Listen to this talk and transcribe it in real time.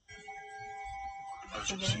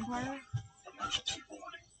Emergency warning. Emergency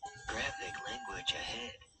warning. Graphic language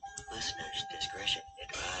ahead. Listeners' discretion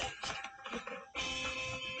advised.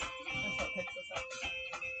 That's what picks us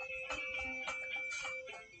up.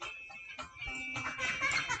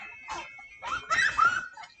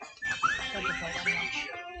 Put the phone on.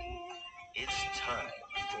 It's time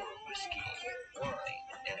for whiskey, wine,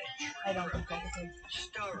 and a treat. I don't control the kids.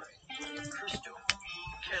 Starring Crystal,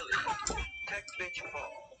 Kelly, Tech Bitch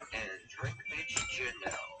Paul, and Drink Bitch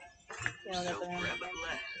Janelle. Yeah, So that's what grab a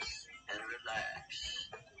glass and relax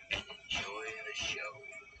and enjoy the show.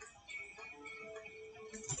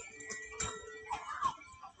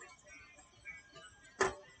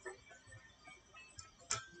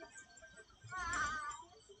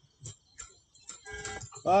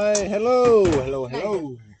 Hello.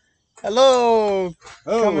 Hello.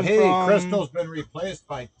 Oh, Coming hey, from- Crystal's been replaced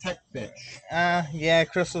by Tech Bitch. Yeah,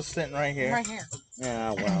 Crystal's sitting right here. Right here.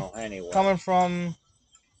 Yeah, well, anyway. Coming from...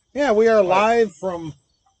 Yeah, we are live from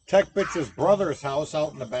Tech Bitch's brother's house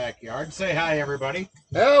out in the backyard. Say hi, everybody.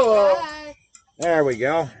 Hello. Hi. There we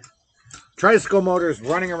go. Tricycle Motors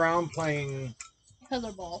running around playing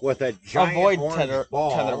Tetherball. with a giant Avoid orange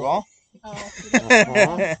ball. tetherball.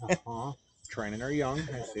 Oh. Training her young,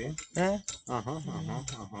 I see. Huh?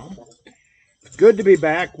 Good to be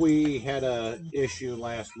back. We had a issue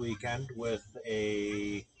last weekend with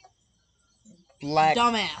a... Black...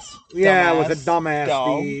 Dumbass. Yeah, with a dumbass.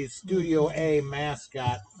 dog. The Studio A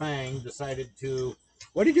mascot, Fang, decided to...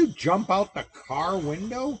 What did you jump out the car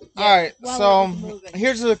window? Alright, While so it was moving.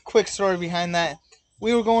 here's a quick story behind that.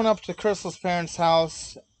 We were going up to Crystal's parents'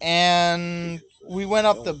 house, and we went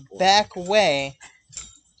up the back way,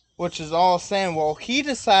 which is all saying, well, he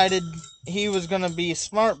decided he was going to be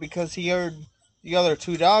smart because he heard the other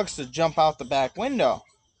two dogs to jump out the back window.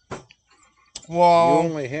 You Well,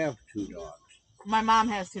 only have 2 dogs. My mom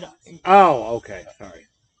has 2 dogs. Oh, okay. Sorry.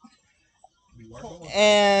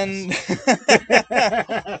 and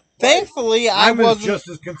thankfully I I'm wasn't... just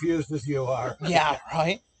as confused as you are. Yeah,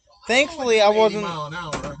 right. Thankfully I wasn't...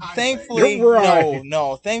 Thankfully, You're right.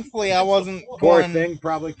 no. Thankfully I wasn't Poor going thing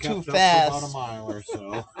probably kept too up for fast. about a mile or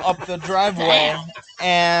so. up the driveway,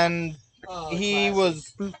 and he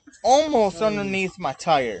was almost underneath my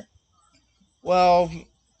tire. Well,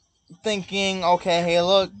 thinking, okay, hey,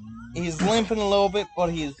 look, he's limping a little bit,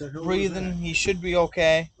 but he's The hell was breathing. that? He should be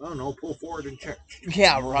okay. Oh no, pull forward and check.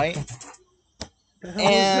 Yeah, right. The hell was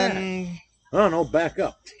that? And Oh no, back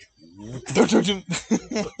up.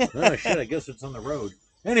 Oh shit, I guess it's on the road.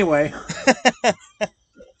 Anyway.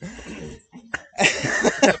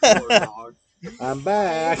 I'm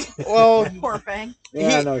back. well, Poor Fang.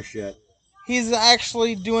 Yeah, He- no shit. he's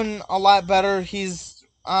actually doing a lot better. He's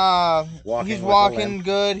Walking he's with a walking limp.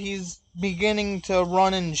 good. He's beginning to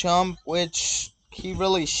run and jump, which he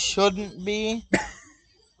really shouldn't be.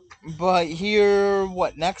 But here,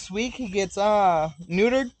 next week he gets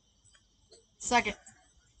neutered? Second.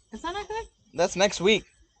 Is that next week? That's next week.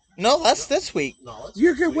 No, that's this week.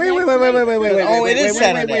 You're good. Wait. Oh, it is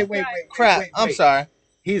Saturday. Crap, I'm sorry.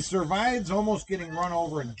 He survives almost getting run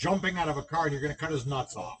over and jumping out of a car, and you're going to cut his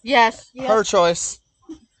nuts off. Yes. Her choice.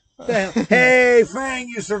 Hey, Fang,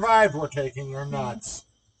 you survived. We're taking your nuts.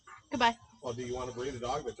 Goodbye. Well, do you want to breed a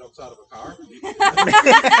dog that jumps out of a car?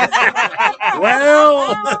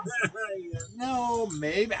 Well, no,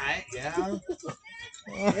 maybe. Yeah.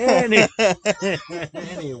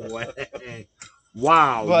 Anyway.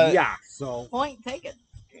 Wow. But- yeah. So Point taken.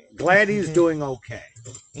 glad he's doing okay.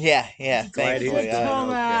 Yeah, Glad he's thankfully. doing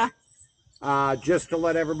I- okay. Just to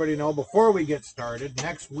let everybody know, before we get started,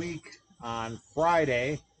 next week on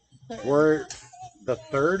Friday, we're the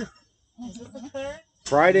 3rd. Is it the 3rd?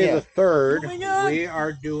 Friday Yeah. the 3rd, Oh my God. we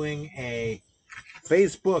are doing a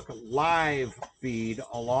Facebook live feed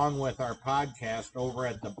along with our podcast over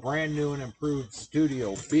at the brand new and improved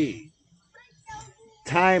Studio B.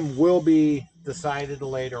 Time will be decided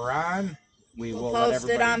later on. We will let Post it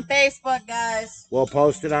everybody... on Facebook, guys. We'll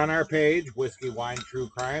post it on our page, Whiskey, Wine, True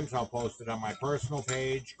Crimes. I'll post it on my personal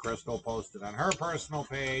page. Crystal posted on her personal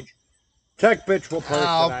page. Tech Bitch will post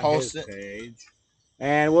I'll it on post his it. page.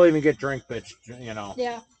 And we'll even get Drink Bitch,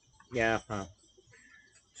 Yeah. Yeah.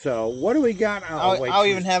 So, what do we got? I'll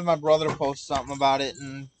even have my brother post something about it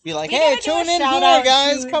and be like, We hey, gotta do a tune in shout here, out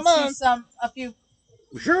guys. to- Come to on. A few.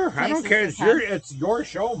 Sure, I don't care. places this It's your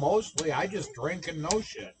show mostly. I just drink and know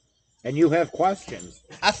shit. And you have questions.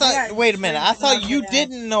 I thought, Yeah, wait a minute. I thought drink you it up.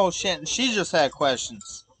 didn't know shit and she just had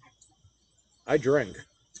questions. I drink.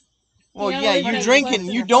 Well, Yeah, yeah, like you're that drinking.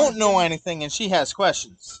 question You or don't question. know anything and she has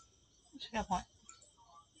questions. She got a point.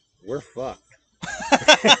 We're fucked.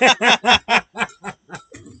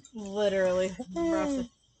 Literally. Impressive.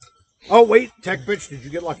 Oh, wait. Tech Bitch, did you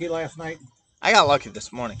get lucky last night? I got lucky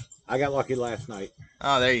this morning. I got lucky last night.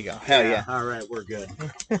 Oh, there you go. Hell yeah. All right, we're good.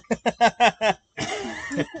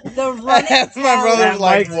 The running My brother's That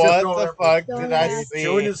like, mic's just what the over- fuck Don't did I ask.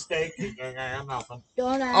 Chewing see? his steak. He's going, I got nothing.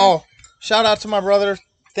 Don't ask. Oh, shout out to my brother.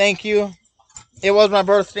 Thank you. It was my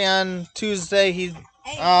birthday on Tuesday. He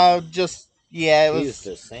just, yeah, it He's was.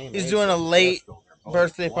 the same he's age doing a as late Jessica. They're both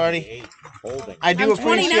birthday party. 28, holding. I do I'm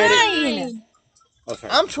appreciate it. 29. Oh,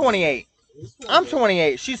 sorry. I'm 28. I'm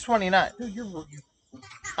 28. She's 29. Dude, you're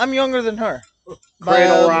I'm younger than her. Cradle By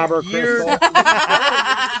a robber, year- Crystal.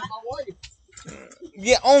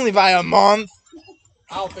 Yeah, only by a month.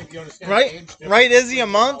 I don't think you understand. Right? the age difference Right, Izzy, a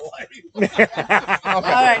between month? my wife. All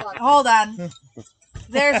right, hold on.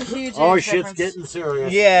 There's a huge Oh, age shit's difference. getting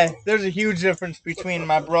serious. Yeah, there's a huge difference between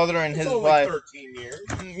my brother and his It's only wife. 13 years.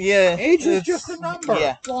 Yeah. Age is it's- just a number.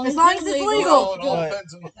 Yeah. As long as it's legal. Well, it all Right.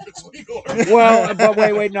 depends on if it's legal or not. Well, but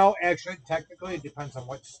wait, no. Actually, technically, it depends on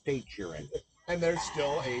what state you're in. And there's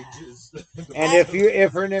still ages. And if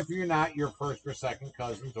you're not, your first or second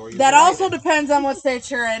cousins, or you're That also related. depends on what state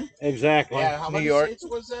you're in. Exactly. Yeah, how New many York. states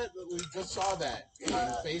was that? We just saw that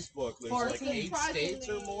on Facebook. There's like 14. 8 states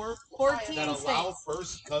or more 14 that allow states.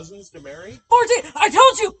 first cousins to marry. 14. I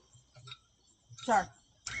told you. Sorry.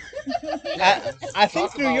 I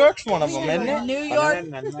think Talk New about- York one of them, isn't it? New York.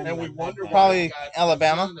 And we wonder why Probably we got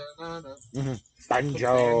Alabama.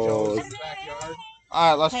 Banjos. in the backyard.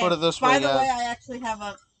 All right, let's Hey, put it this by way, the way, guys. I actually have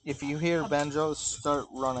a. If you hear banjos, start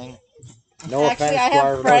running. No Actually, offense I to have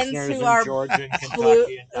our friends listeners who in are Georgia and Kentucky blue-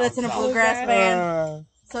 and that's in a down bluegrass band, Uh,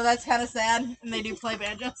 so that's kind of sad. And they do play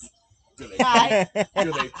banjos. Do they, Hi.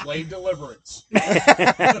 do they play Deliverance? No. Clear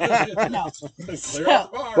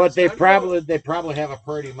out the car, But it's they time to go. probably have a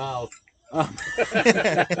pretty mouth.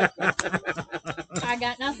 I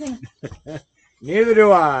got nothing. Neither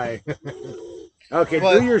do I. Okay,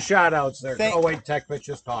 But- do your shout outs there. Thank- Oh wait, Tech Bitch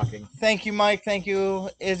is talking. Thank you, Mike. Thank you,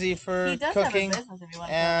 Izzy, for He does cooking. have a business if you want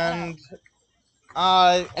to And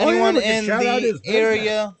yeah, anyone we can in shout out the his business.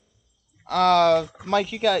 area,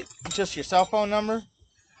 Mike, you got just your cell phone number?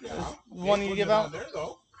 Yeah, One can't you put give it on out? there,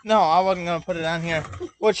 though. No, I wasn't gonna put it on here.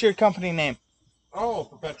 What's your company name? Oh,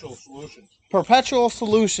 Perpetual Solutions. Perpetual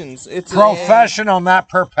Solutions. It's Professional, not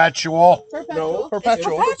perpetual. No,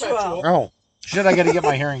 Perpetual. it's Perpetual. Oh, shit! I got to get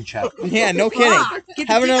my hearing checked. Yeah, no kidding. Get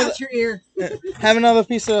Have the dick another- out your ear. Have another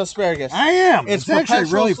piece of asparagus. I am. It's actually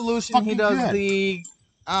Perpetual really Solution. He fucking does good. the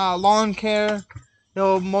lawn care.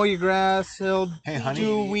 He'll mow your grass. He'll Hey, honey,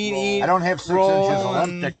 do weed eat. I don't have 6 roll inches of left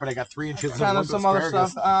and dick, but I got 3 inches kind of of some other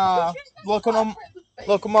asparagus. stuff.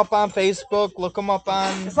 Look them up on Facebook. Look them up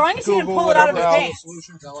on As long as he didn't Google, pull it out of whatever his else. pants.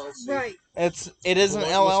 Solutions LLC. Right. It is an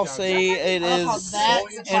LLC. It I call is that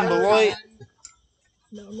in Beloit.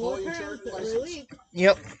 Fully insured, licensed.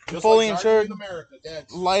 Yep, Just fully like Garden insured, in America,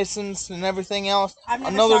 Dad's. licensed, and everything else. I've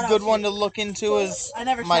never Another shout out good to one you. to look into is I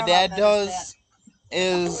never my shout out dad that does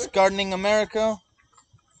is Gardening America.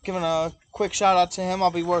 Giving a quick shout out to him. I'll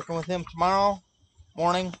be working with him tomorrow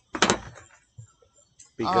morning.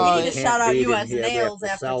 Because We Oh, need we to can't shout out feed you him as here, we have nails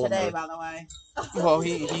to after sell him today, or- by the way. Well,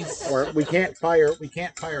 he's Or we can't fire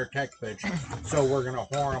Tech Bitch, so we're gonna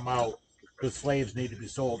whore him out because slaves need to be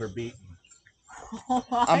sold or beaten. Oh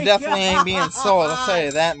my I'm definitely ain't being God. sold. I'll tell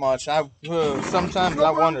you that much. Sometimes I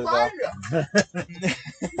wonder though.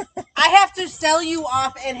 I have to sell you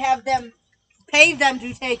off and have them pay them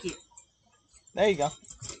to take you. There you go.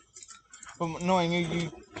 But knowing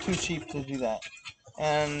you too cheap to do that.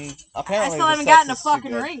 And I apparently still the haven't sex gotten a is too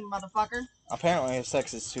fucking good. ring, motherfucker. Apparently the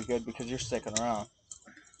sex is too good because you're sticking around.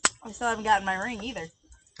 I still haven't gotten my ring either.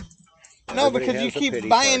 No, Everybody because you has a keep pity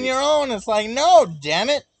buying party. your own. It's like, no, damn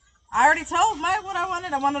it. I already told Mike what I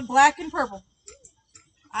wanted. I wanted black and purple.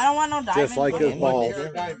 I don't want no diamond. Just like fucking his balls.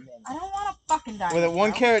 diamond. I don't want a fucking diamond. With a 1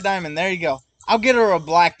 bro. carat diamond, there you go. I'll get her a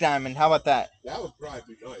black diamond. How about that? That would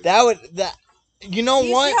probably be nice. That you know Do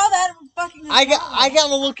you what? see how that fucking? I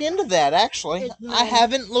gotta look into that actually. It's I nice.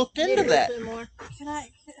 haven't looked into that. Can I?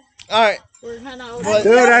 All right. We're kind of But-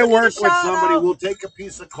 Dude, I Give me work a with shout somebody. out. We'll take a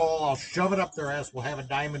piece of coal. I'll shove it up their ass. We'll have a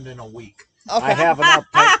diamond in a week. I Okay. have an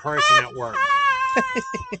uptight person at work.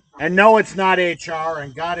 And no, it's not HR.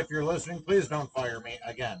 And God, if you're listening, please don't fire me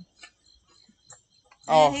again.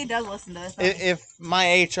 Oh. He does listen to this. doesn't he? If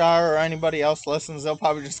my HR or anybody else listens, they'll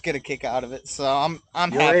probably just get a kick out of it. So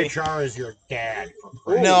I'm Your happy. HR is your dad. for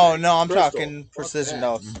Christ's No, I'm Crystal. talking Fuck precision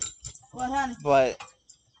that. dose. What, honey? But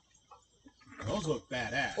Those look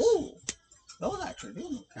badass. ooh, those actually do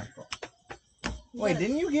look kind of cool. Wait,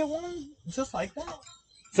 didn't you get one just like that?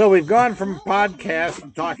 So we've gone from podcast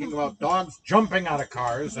and talking about dogs jumping out of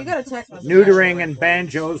cars You and got a text message. neutering and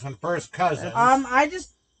banjos and first cousins. I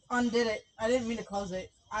just undid it. I didn't mean to close it.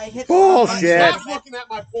 I hit Bullshit. Stop looking at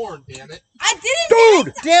my porn, damn it. I didn't.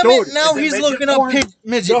 Dude! Damn Dude, it! Now is it he's midget looking up porn?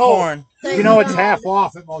 midget No. porn. You know it's half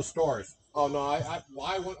off at most stores. Oh no, I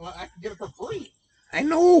can get it for free. I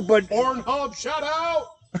know, but Pornhub, shout out.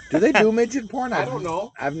 do they do midget porn? I don't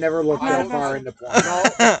know. I've never looked I that don't far know. into porn.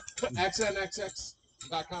 No,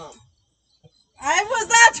 xnxx.com. I was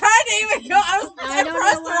not trying to even go. I don't pressed know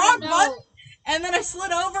the where wrong I button, know. and then I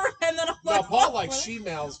slid over, and then I'm Now like, Paul likes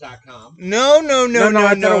shemails.com. No. I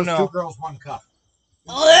thought it was No. Two girls, one cup.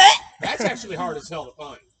 That's actually hard as hell to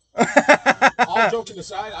find. All joking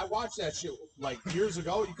aside, I watched that shit like years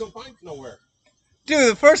ago. You couldn't find it nowhere.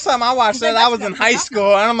 Dude, the first time I watched that, I was in high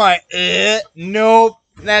school, and I'm like, nope.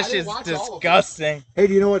 That's I didn't just watch all of it. disgusting. Hey,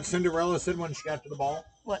 do you know what Cinderella said when she got to the ball?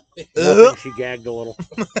 What? Nothing, she gagged a little.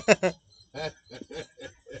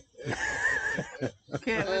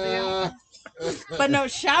 Okay, but no,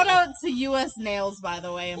 shout out to U.S. Nails, by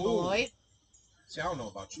the way, in Ooh. Beloit. See, I don't know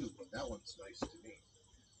about you, but that one's nice to me.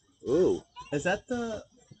 Ooh. Is that the...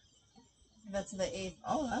 That's the eighth.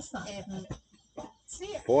 Oh, that's not...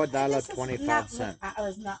 See, $4.25. I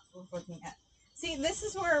was not looking at. See, this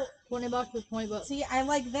is where. $20 for $20. See, I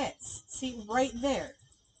like this. See, right there.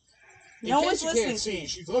 In No case one's you listening can't to see, you.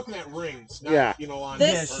 she's looking at rings, not, Yeah. on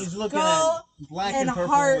This- her. Yeah, she's looking Skull at black and and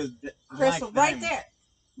purple heart with black Crystal, right diamonds. there.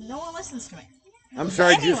 No one listens to me. I'm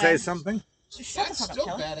sorry, did you Anyway. say something? Just shut That's the fuck still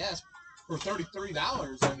up, Kelly. badass for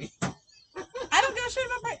 $33. I mean, I don't give a shit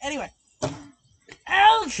about price. Anyway.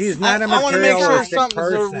 Ouch! She's not a I want to make sure materialistic something's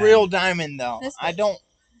person. a real diamond, though. This I don't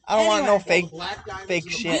want no Anyway. fake... black diamonds fake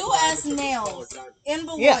and the shit. black U.S. diamonds are the Nails color diamonds. in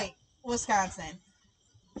Beloit, Yeah. Wisconsin.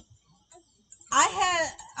 I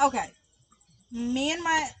had me and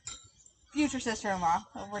my future sister-in-law.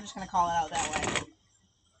 We're just gonna call it out that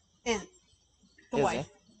way. Is the Is wife?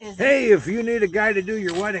 Is Hey, if you need a guy to do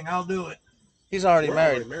your wedding, I'll do it. He's already We're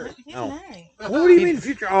married. already He's Oh. married. What do you mean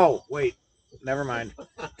future? Oh, wait. Never mind.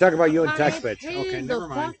 Talk about you and Tex bitch. Okay, never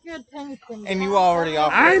mind. And you already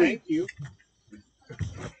offered. I'm- Thank you.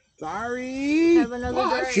 Sorry. Have another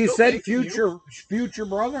What? drink. She Still said thank you. future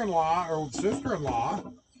brother-in-law or sister-in-law.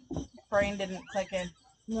 Brain didn't click in.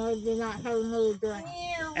 No, do not have another drink.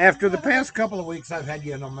 After the past couple of weeks I've had,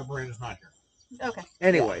 my brain is not here. Okay.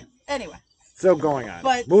 Anyway, Anyway, so going on.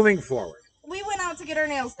 But- Moving forward. we went out to get our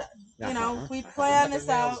nails done. You know, Uh-huh. we planned this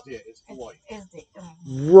out. It's Beloit.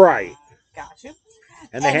 Right. Got you.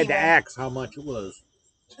 And they had to Anyway. ask how much it was.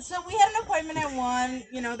 So we had an appointment at 1.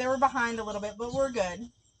 You know, they were behind a little bit, but we're good.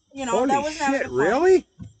 You know, Holy that was not shit, the point. really?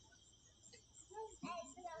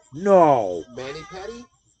 No. Manny Petty?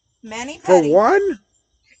 Manny For Petty. one?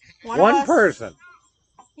 One One of us- person.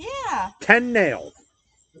 Yeah. 10 nails.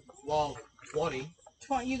 Well, 20.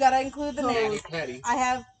 You gotta include the Manny nails. Petty. I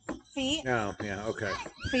have feet, Oh, yeah, okay.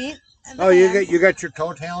 and Oh, you hands, got your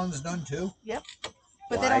toe talons done too? but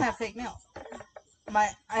they Why? don't have fake nails. I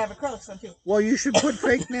have acrylics on too, Well, you should put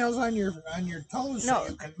fake nails on your toes No. so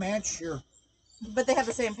you can match your. but they have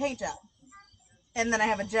the same paint job. And then I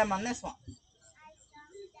have a gem on this one.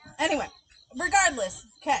 Anyway, regardless,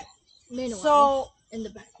 okay. Meanwhile, So in the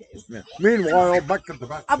back cave. Yeah. Meanwhile, back to the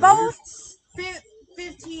back. about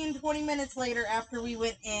 15, 20 minutes later, after we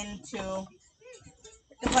went into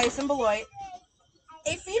the place in Beloit,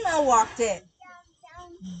 a female walked in.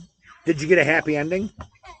 Did you get a happy ending?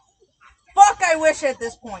 Fuck, I wish at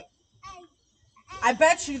this point. I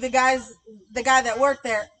bet you the guy that worked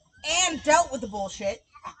there and dealt with the bullshit,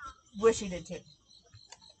 wish he did too.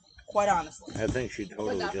 Quite honestly. I think she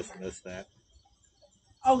totally just missed that.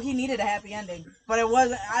 Oh, he needed a happy ending, but it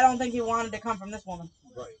wasn't. I don't think he wanted to come from this woman.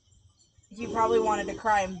 Right. He probably wanted to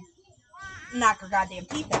cry and knock her goddamn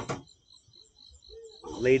teeth out.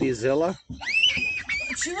 Lady Zilla?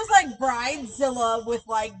 She was like Bridezilla with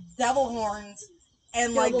like devil horns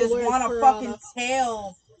and like this Devil one wears a fucking Prada.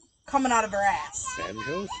 tail coming out of her ass.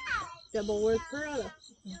 Banjos? Double word Prada.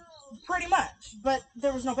 Pretty much. But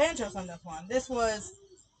there was no banjos on this one. This was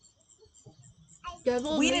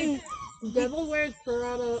Devil we wears- didn't Devil wears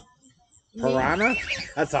Prada. Piranha?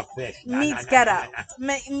 That's a fish. No, meets no, no, ghetto.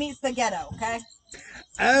 no, no. Meets the ghetto, okay?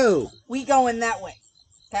 Oh, We going that way.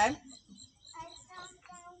 Okay?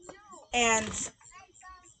 And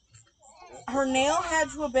her nail had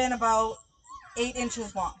to have been about 8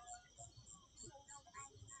 inches long.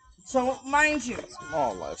 So mind you,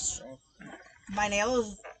 Small life stream. my nail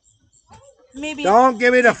is maybe don't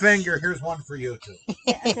give me the finger. Here's one for you two.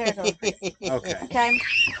 yeah, there it goes. Okay. Okay.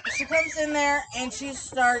 She comes in there and she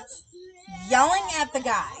starts yelling at the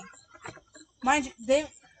guy. Mind you, they're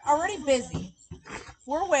already busy.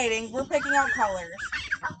 We're waiting. We're picking out colors.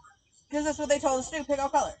 Because that's what they told us to do, pick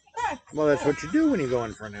out colors. Okay. Well, that's what you do when you go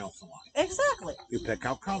in for a nail salon. Exactly. You pick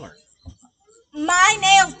out colors. My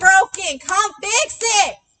nail's broken. Come fix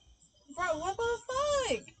it. Bro, what the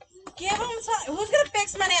fuck? Give him time. Who's gonna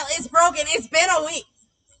fix my nail? It's broken. It's been a week.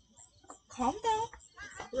 Calm down.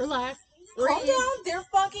 Relax. Calm Breathe. down. They're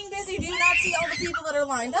fucking busy. Do you not see all the people that are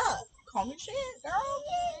lined up? Calm your shit, girl.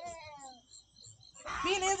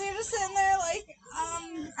 Me and Izzy are just sitting there like,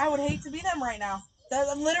 I would hate to be them right now.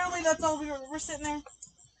 Literally, that's all we're sitting there.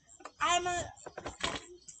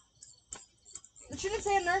 She didn't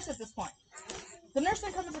say a nurse at this point. The nurse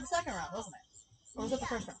didn't come into the second round, wasn't it? Or was it the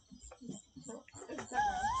first round?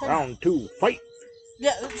 Round 2, fight.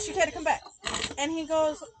 Yeah, she had to come back. And he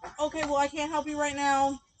goes, okay, well, I can't help you right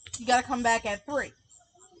now. You gotta come back at 3.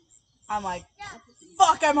 I'm like,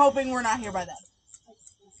 fuck, I'm hoping we're not here by then.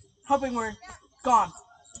 Hoping we're gone.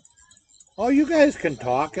 Oh, you guys can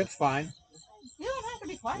talk. It's fine. You don't have to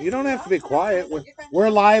be quiet. You don't have to be quiet. We're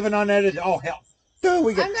live and unedited. Oh, hell. Dude,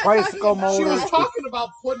 we got I'm not tricycle talking about- She motors. was talking about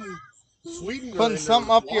putting Sweden. Putting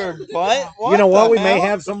something up your butt? You know what? the We may hell?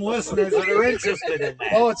 have some listeners that are interested in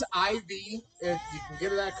that. Oh, it's IV. You can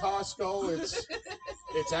get it at Costco.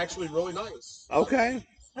 It's actually really nice. Okay.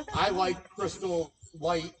 I like Crystal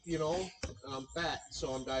Light, and I'm fat,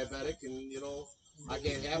 so I'm diabetic, and I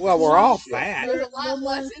can't have. Well, that we're all shit. fat. There's There's a lot no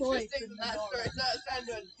less more interesting than that story, so I was trying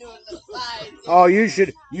to do it on the side. Oh, you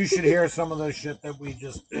should hear some of the shit that we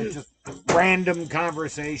just random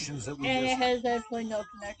conversations that we And it just. has absolutely no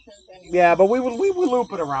connections anymore. Yeah, but we will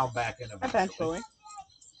loop it around back in eventually.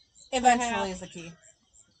 Eventually is the key.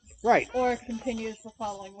 Right. Or it continues the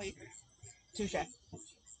following week. Touche.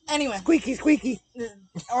 Anyway, Squeaky, squeaky.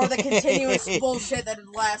 or the continuous bullshit that had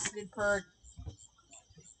lasted for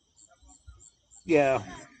Yeah.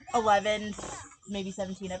 11, maybe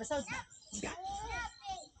 17 episodes now.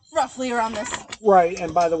 Roughly around this. Right.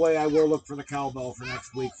 And by the way, I will look for the cowbell for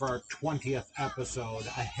next week for our 20th episode.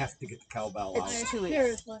 I have to get the cowbell out. It's 2 weeks.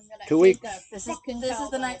 Seriously, I'm gonna 2 hate weeks? that This is fucking the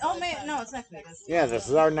cowbell night. Oh all man, the no, time. it's next week. Yeah, this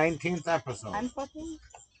is our 19th episode. I'm fucking.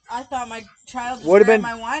 I thought my child just Would've grabbed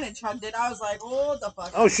been- my wine and chugged it. I was like, oh, what the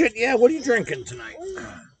fuck? Oh shit! Yeah. What are you drinking tonight?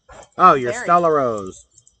 Oh, your Berry. Stella Rose.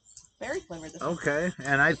 Very flavored this Okay.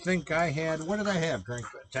 And I think I had. What did I have? Drink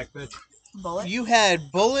tech bitch. bullet. You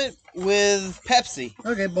had Bullet with Pepsi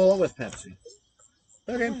Okay, bullet with Pepsi.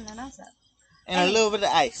 I Okay. didn't announce that. and a little bit of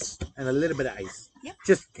ice. And a little bit of ice. Yep.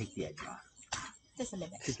 Just take the edge off. Just a little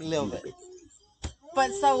bit. Just a little bit.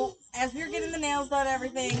 But so as we were getting the nails done,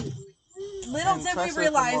 everything. Little And did we Crystal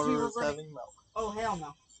realize we Motor were is running. having milk. Oh hell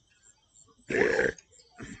no.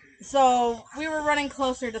 So we were running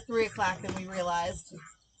closer to 3 o'clock than we realized.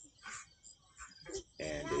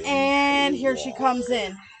 And here she comes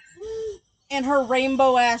in her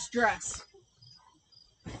rainbow ass dress.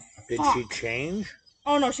 Did she change?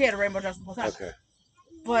 Oh no, she had a rainbow dress the whole time. Okay.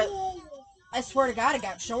 But I swear to God, it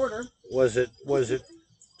got shorter. Was it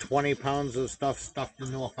 20 pounds of stuff stuffed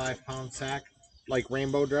into a 5-pound sack, like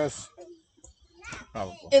rainbow dress?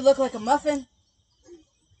 Probably. It looked like a muffin.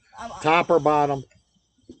 Top or bottom?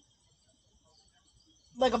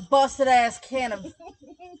 Like a busted ass can of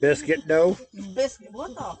Biscuit dough. biscuit.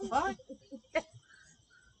 What the fuck?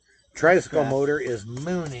 Tricycle motor is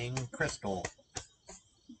mooning Crystal.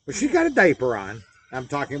 But she got a diaper on. I'm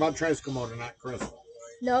talking about tricycle motor, not Crystal.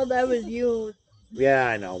 No, that was you. Yeah,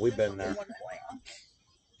 I know. We've been there.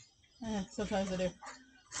 Sometimes I do.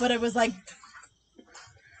 But it was like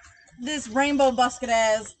this rainbow busted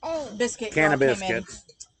ass biscuit Can of girl biscuits.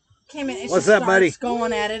 Came in and What's she up, starts buddy?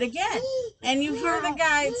 going at it again. And you hear the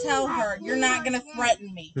guy tell her, "You're not gonna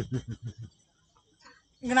threaten me.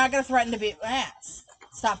 You're not gonna threaten to beat my ass.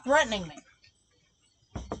 Stop threatening me."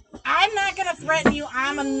 I'm not gonna threaten you.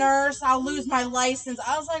 I'm a nurse. I'll lose my license.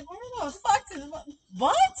 I was like, where the fuck did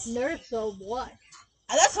what? Nurse, so what?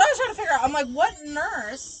 That's what I was trying to figure out. I'm like, what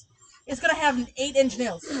nurse is gonna have 8-inch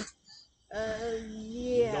nails?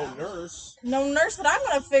 Yeah. No nurse. No nurse that I'm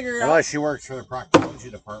gonna figure out. Unless she works for the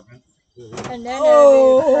proctology department. And then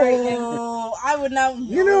Oh, I would not.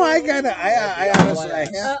 You know, I honestly, I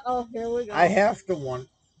have, Uh-oh, here we go. I have to want.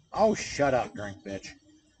 Oh, shut up, drink bitch.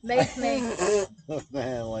 Make me,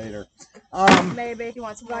 Later. maybe. You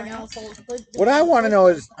want some Right more? now, so let's- What I want to know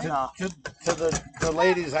is No. to the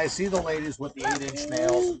ladies. I see the ladies with the 8-inch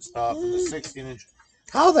nails and stuff, and the 16-inch.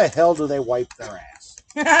 How the hell do they wipe their ass?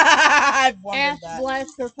 I've wondered Ass that.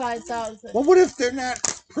 Blaster 5000. Well, what if they're not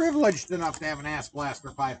privileged enough to have an ass blaster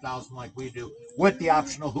 5,000 like we do, with the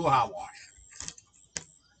optional hoo-ha wash?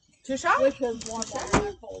 2 shots? Which is one that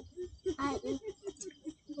I pulled.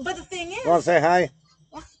 But the thing You want is, to say hi?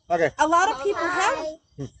 Okay. a lot of people have.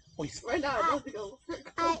 Right now, I'm about to go.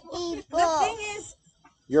 The thing is,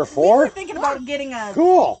 You're we were 4? thinking about getting a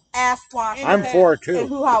Cool. ass washer. I'm 4 and too.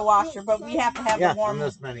 hoo-ha washer, but we have to have Yeah, the warm. I'm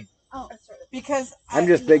this many. because I'm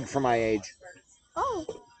just big for my age. Oh,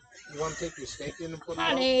 You want to take your steak in and put it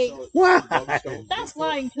Honey. out? So Why? bugs don't that's get to it?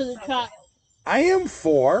 lying to the child. I am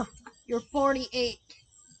 4. You're 48.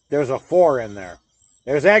 There's a 4 in there.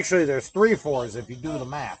 There's 3 4s if you do the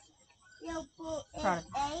math. Proud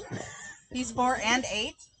of him. He's 4 and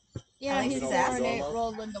 8. Yeah, like he's his 4 ass. and 8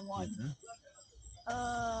 rolled into 1.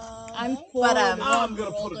 I'm 4 But, and I'm 1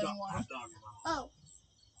 gonna rolled put a in hot 1. dog in Oh,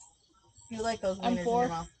 You like those I'm wieners in 4. your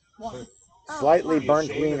mouth. 1. Slightly Be burnt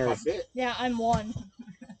ashamed if I wieners. bit. Yeah, I'm 1.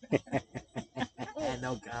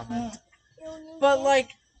 No comment. But like,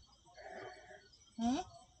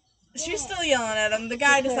 she's still yelling at him. The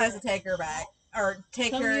guy decides to take her back or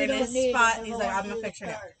take Some her you in don't his need, spot. never He's like, want I'm to gonna do fix your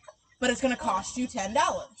the nail, card. but it's gonna cost you $10.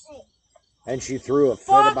 And she threw a fit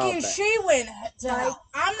Fuck about you. that. She went to hell.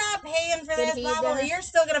 I'm not paying for Did this. he Blah blah. dinner? You're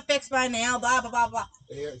still gonna fix my nail. Blah blah blah blah.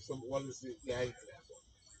 Here, what is it? Yeah,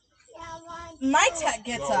 My tech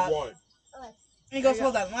gets no, up. one. And he goes,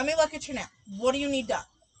 hold on, let me look at you now. What do you need done?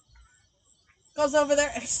 Goes over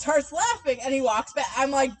there and starts laughing, and he walks back. I'm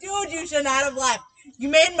like, dude, you should not have laughed. You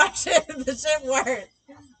made my the shit worse.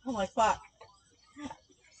 I'm like, fuck.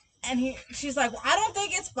 And she's like, well, I don't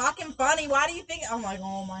think it's fucking funny. Why do you think? I'm like,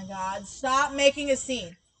 oh my god, stop making a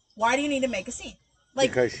scene. Why do you need to make a scene? Like,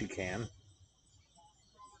 Because she can.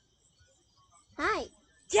 Hi.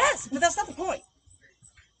 yes, but that's not the point.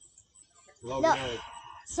 Logan, No. hey,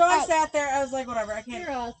 So I sat there. I was like, whatever. I can't.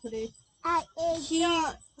 Curiosity.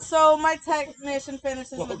 So my technician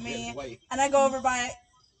finishes with Logan, me, wait. and I go over by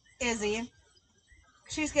Izzy.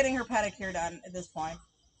 She's getting her pedicure done at this point,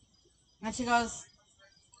 and she goes,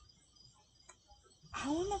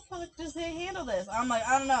 "How in the fuck does they handle this?" I'm like,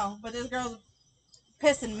 I don't know, but this girl's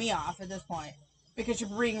pissing me off at this point because you're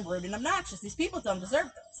being rude and obnoxious. These people don't deserve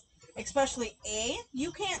this. Especially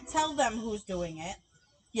you can't tell them who's doing it.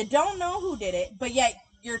 You don't know who did it, but yet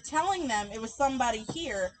you're telling them it was somebody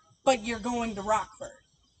here, but you're going to Rockford.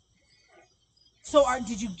 So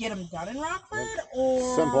did you get them done in Rockford,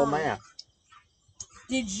 or Simple math.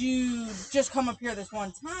 did you just come up here this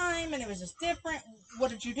one time and it was just different? What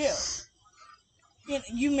did you do?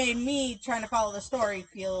 You made me trying to follow the story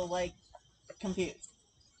feel like confused.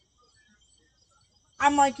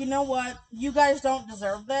 I'm like, you know what? You guys don't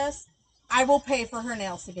deserve this. I will pay for her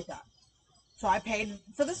nails to get done. So I paid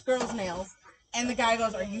for this girl's nails, and the guy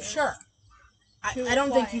goes, are you sure? I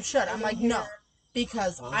don't think you should. I'm like, no.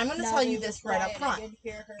 Because I'm going to tell you this right up front.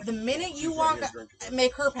 The minute you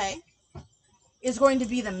make her pay, is going to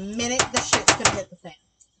be the minute the shit's going to hit the fan.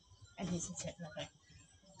 And he's just hitting the thing.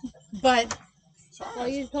 But Well,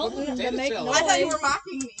 you told him to make I noise. I thought you were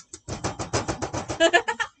mocking me.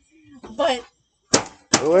 But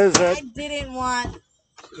Who is I it? didn't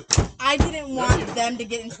want them to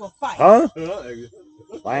get into a fight. Huh?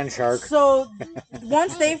 Lion Shark. So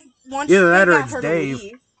once Either they that or got it's her Dave. to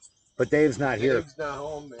leave, But Dave's not here. Dave's not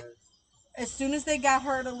home, man. as soon as they got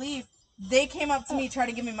her to leave, they came up to me trying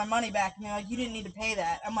to give me my money back, and they're like, "You didn't need to pay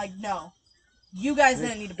that." I'm like, "No, you guys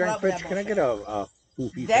didn't need to put Drink, up with bitch, that can I bullshit." get a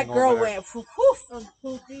poofy That thing girl over there? went poof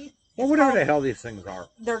poof. Well, whatever the hell these things are.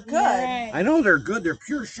 They're good. Right. I know they're good. They're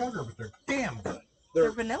pure sugar, but they're damn good.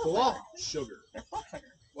 They're vanilla fluff flavored. sugar. They're fluff sugar.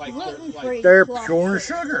 Like Gluten-free. They're fluff pure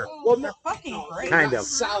sugar. sugar. well, They're fucking no, great. they're Kind not of.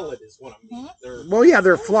 solid is what I mean. They're Well, yeah,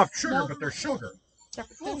 they're fluff sugar, Nope. but they're sugar. They're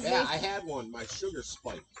fluff. yeah. I had one. My sugar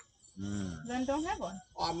spiked. Then don't have one.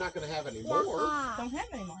 Oh, I'm not gonna have any more, Don't have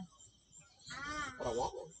any more. but I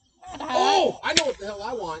want one. Oh! Oh, I know what the hell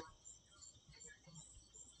I want.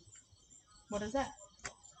 What is that?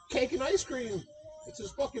 Cake and ice cream. It's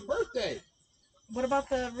his fucking birthday. What about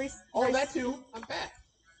the Oh, that too. I'm back.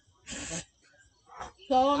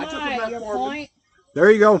 So I am took I. him Your back for him. point?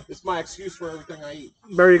 There you go. It's my excuse for everything I eat.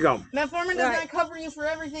 There you go. metformin does Right. not cover you for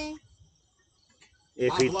everything.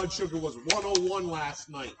 If My he blood sugar was 101 last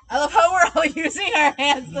night. I love how we're all using our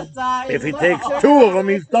hands to talk. if he Well, takes 2 of them,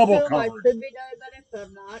 he's double I covered. should be diabetic, but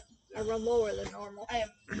I'm not. I run lower than normal. I am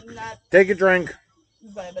not Take a drink.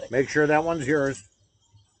 diabetic. Make sure that one's yours.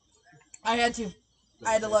 I had to.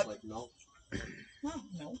 I had to look. Like, no.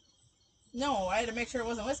 No, I had to make sure it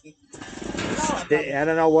wasn't whiskey. No, I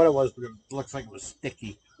don't know what it was, but it looks like it was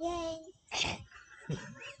sticky.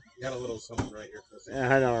 Got a little something right here. For a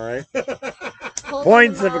second. I know, right? Hold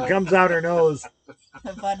Points on if the it comes out her nose.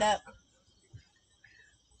 I find out.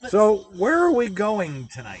 But So, where are we going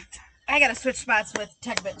tonight? I gotta switch spots with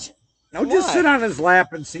Tech Bitch. Now, just Why? sit on his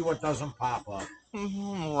lap and see what doesn't pop up.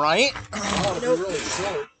 Right? Oh, it'd be really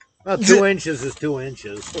short. Well, 2 inches is 2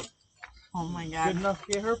 inches. Oh my Good god. enough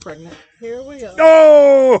to get her pregnant. Here we go.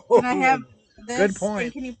 Oh! Can I have this? Good point.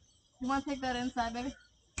 And can you want to take that inside, baby?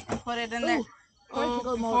 And put it in there.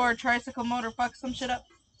 Tricycle Before a tricycle motor fucks some shit up.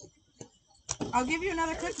 I'll give you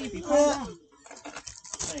another cookie if you calm down.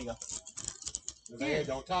 There you go. Hey,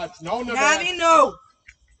 don't touch. No, no, Navi, no.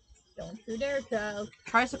 Don't you dare, child.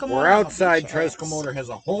 Tricycle We're motor. outside. Tricycle Motor has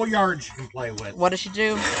a whole yard she can play with. What does she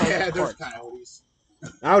do? Yeah, there's coyotes.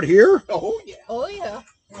 Out here? Oh, yeah. Oh, yeah.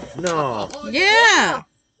 No. Oh, Yeah.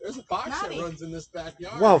 There's a fox that Navi. runs in this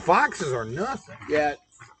backyard. Well, foxes are nothing. yeah.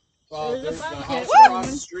 There's a There's the bobcat house Woo!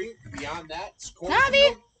 across the street. Beyond that, it's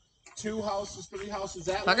cornfield. 2 houses, 3 houses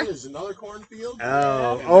that way. Tucker? There's another cornfield.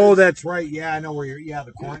 Oh, And oh, there's- that's right. Yeah, I know where you're. Yeah,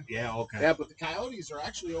 the corn. Yeah, okay. Yeah, but the coyotes are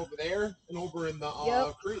actually over there and over in the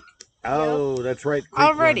Yep. creek. Oh, that's right. Creek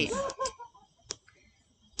Alrighty. runs.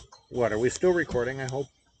 What, are we still recording, I hope?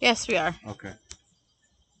 Yes, we are. Okay.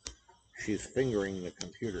 She's fingering the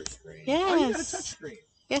computer screen. Oh, you got a Yes. touch screen.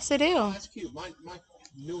 Yes, I Oh, do. that's cute. My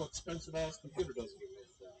new expensive ass computer doesn't even have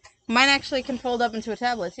that. Mine actually can fold up into a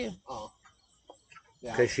tablet too. Oh.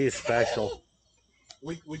 Yeah. Because she's special.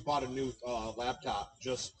 We bought a new laptop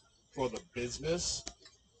just for the business,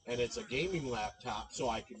 and it's a gaming laptop, so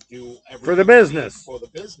I can do everything For the business. For the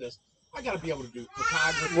business, I got to be able to do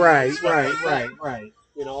photography. Right, and stuff right, like that. right, right.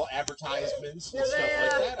 You know, advertisements and Yeah, stuff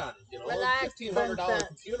they, like that on it. You know, a relax, $1,500 princess.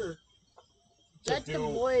 computer to Let the do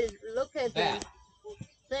boys look at that. the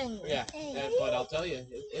thing. Yeah, but I'll tell you,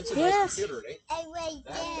 it's a Yes. nice computer. It ain't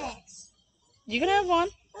that bad. You can have one.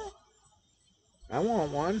 I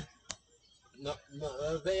want one. No,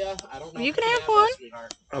 Vea, I don't know. You if can have that, one.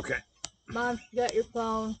 sweetheart. Okay. Mom, she got your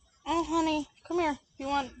phone. Oh, honey, come here. You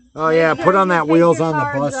want? Oh, yeah, put on that Take wheels your on the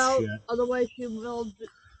cards bus out, shit. Otherwise, she will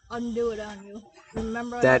undo it on you.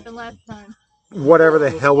 Remember what That- happened last time? Whatever the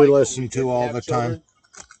Those hell we Michael listen to didn't all have the time. children.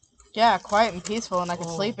 Yeah, quiet and peaceful, and I can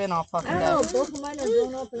sleep in all fucking I day. don't know. Both of mine are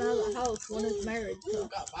grown up and out of the house. One is married. So.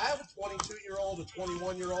 If I have a 22-year-old, a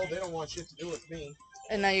 21-year-old, they don't want shit to do with me.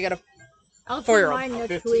 And now you gotta. I'll see 4-year-old. mine A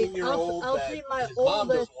next week. 15-year-old I'll that see my his mom oldest.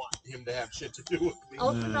 doesn't want him to have shit to do with me.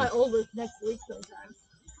 I'll see my oldest next week sometime.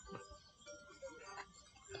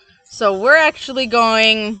 So we're actually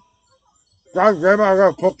going. God damn it, I got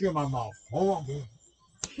a cookie in my mouth. Hold on, dude.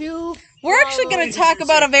 Two. We're actually going to talk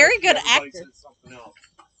about a very good Everybody actor. says something else.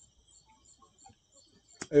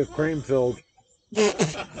 It's cream filled.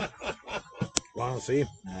 Want to see?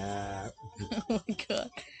 Oh my god.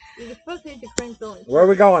 You're supposed to eat the cream filling. Where are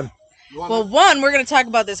we going? You wanna- Well, one, we're going to talk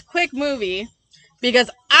about this quick movie because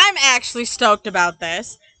I'm actually stoked about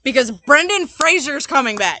this because Brendan Fraser's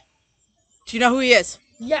coming back. Do you know who he is?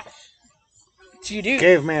 Yes. Do you do?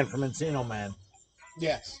 Caveman from Encino Man.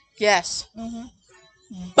 Yes. Yes.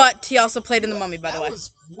 But he also played in The Mummy, by the That way.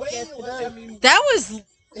 was way. Yes, it I does. mean, That was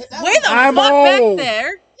that way was- the I'm fuck old. back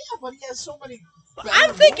there. Yeah, but he has so many. I'm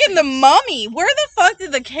better thinking The movies. Mummy. Where the fuck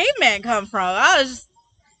did the caveman come from? I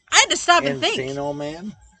had to stop and think. Encino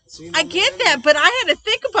Man? See, I no get man, that, but I had to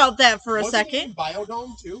think about that for a wasn't he second. in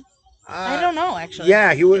Biodome too. I don't know, actually.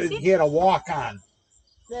 Yeah, he was. Is he? He had a walk on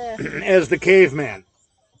There. as the caveman.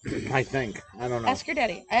 I think. I don't know. Ask your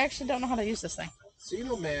daddy. I actually don't know how to use this thing.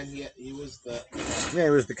 Encino Man, he was the. Yeah, he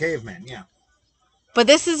was the caveman. Yeah. But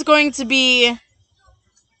this is going to be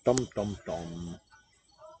Dum dum dum.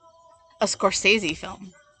 a Scorsese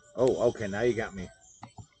film. Oh, okay. Now you got me.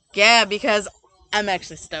 Yeah, because I'm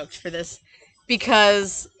actually stoked for this.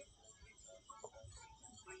 Because,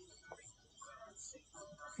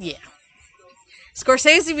 yeah.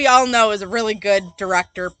 Scorsese, we all know, is a really good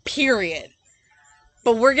director, period.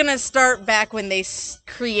 But we're going to start back when they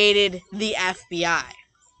created the FBI.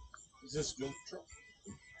 Is this Doom Patrol?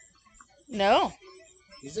 No.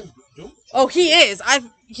 He's in Doom Patrol. Oh, he is.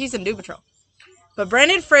 He's in Doom Patrol. But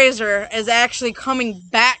Brendan Fraser is actually coming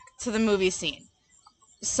back to the movie scene.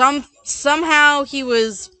 Somehow he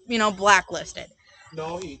was, blacklisted.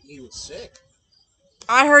 No, he was sick.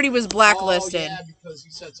 I heard he was blacklisted. Oh, yeah, because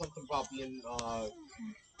he said something about being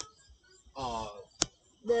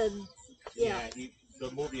The yeah.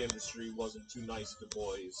 the movie industry wasn't too nice to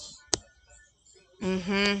boys.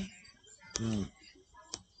 Mm-hmm.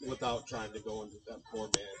 Without trying to go into that poor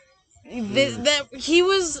man. That he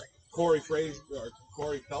was. Corey Fraser or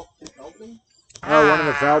Corey Feldman? Oh, one of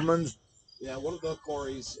the Feldmans. Yeah, one of the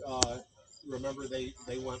Coreys. Remember they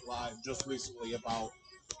went live just recently about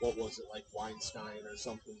what was it, like Weinstein or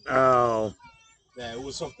something? Oh, Yeah, it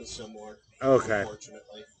was something similar. okay.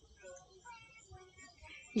 Unfortunately.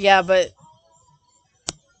 Yeah, but.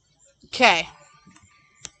 Okay.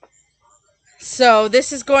 So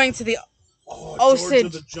this is going to the. Oh, Oh, George Sid.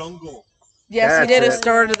 of the Jungle. Yes, he That's did a it.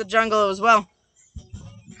 story to the jungle as well.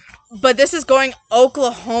 But this is going going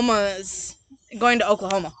to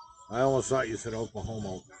Oklahoma. I almost thought you said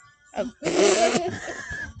Oklahoma.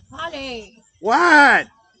 Honey. What?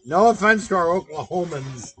 No offense to our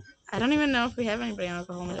Oklahomans. I don't even know if we have anybody in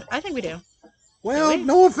Oklahoma. I think we do. Well, Really?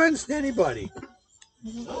 no offense to anybody.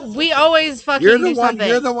 We always fucking You're the do one. something.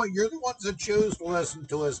 You're the one. You're the ones that choose to listen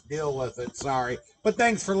to us. Deal with it. Sorry, but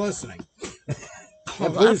thanks for listening.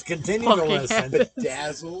 And please continue to fucking listen.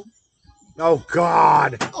 Dazzle. Oh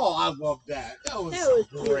God. Oh, I love that. That was, That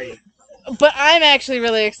was great. But I'm actually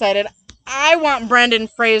really excited. I want Brendan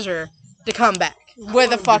Fraser to come back I with want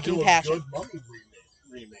a him to fucking do a passion. Good Mummy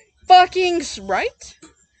remake. Fucking right?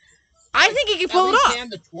 I think he can pull At it least off.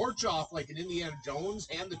 hand the torch off like in Indiana Jones.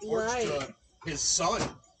 Hand the torch Right. to his son.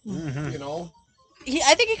 Mhm. You know.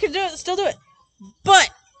 I think he could do it. Still do it. But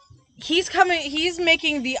he's coming. He's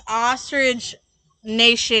making the Ostrich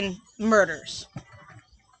Nation murders.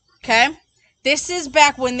 Okay, this is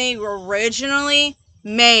back when they originally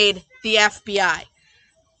made the FBI.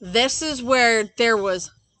 This is where there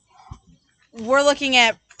was. We're looking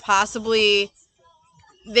at possibly.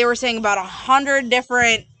 They were saying about 100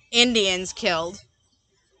 different Indians killed.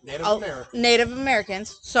 Native Oh, American. Native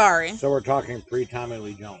Americans. Sorry, So we're talking pre-Tommy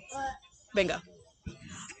Lee Jones. bingo.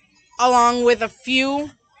 Along with a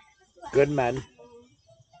few. Good men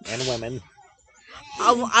and women.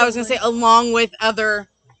 I was gonna say along with other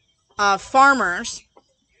farmers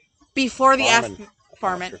before the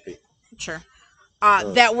farming, Apostrophe. sure,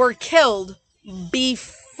 Sure. that were killed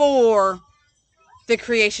before the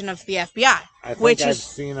creation of the FBI. I think Which I've is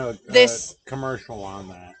seen a this- commercial on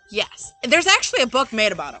that. Yes, there's actually a book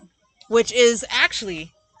made about them, which is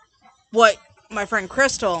actually what my friend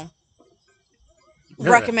Crystal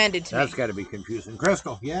recommended to That's me. got to be confusing.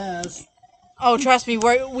 Crystal, yes. Oh, trust me,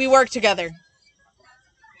 we work together.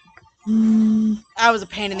 I was a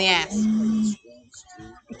pain in the ass.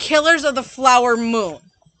 Killers of the Flower Moon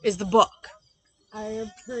is the book, I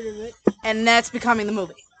have heard of it. and that's becoming the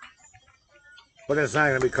movie. But it's not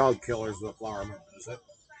going to be called Killers of the Flower Moon, is it?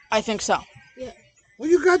 I think so. Well,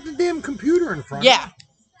 you got the damn computer in front. Yeah.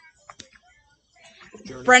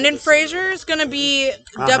 Journey Brendan to the Fraser is going to be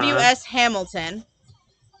Uh-huh. W.S. Hamilton.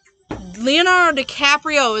 Leonardo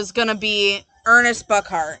DiCaprio is going to be Ernest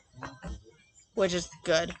Buckhart, which is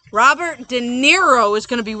good. Robert De Niro is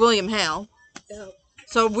going to be William Hale. Yep.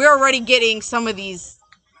 So we're already getting some of these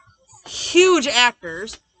huge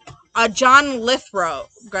actors. John Lithgow.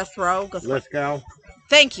 Lithgow.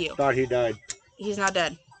 Thank you. Thought he died. He's not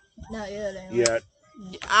dead. Not yet, anyway. Yet.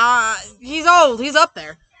 He's old. He's up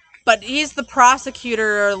there. But he's the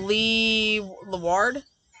prosecutor, Lee Laward.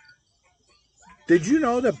 Did you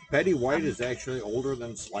know that Betty White is actually older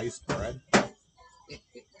than sliced bread?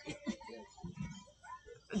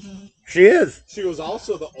 She is. She was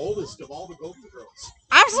also the oldest of all the Golden Girls.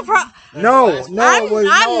 I'm surprised. No, last- no, I'm, it was,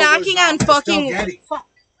 I'm no, it knocking was on Estelle fucking. Getty.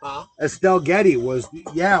 Huh? Estelle Getty was,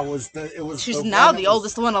 it was. She's the now one the that was-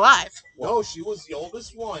 oldest one alive. No, she was the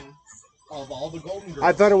oldest one of all the Golden Girls.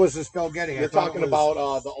 I thought it was Estelle Getty. You're I thought it talking was-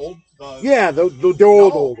 about the old. Yeah, the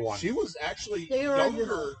No, old one. She was actually They were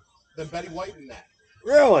younger than Betty White in that.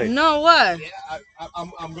 Really? No way. Yeah,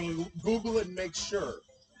 I'm going to Google it and make sure.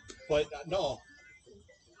 But no.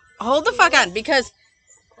 Hold the fuck on, because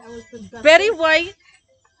That was the best Betty one. White.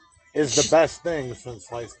 Is the best thing since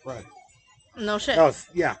sliced bread. No shit. Oh,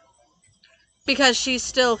 yeah. Because she's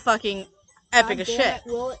still fucking epic God as damn shit.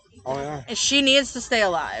 it, Will it? Oh, yeah. And she needs to stay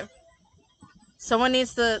alive. Someone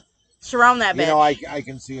needs to surround that bitch. You know, I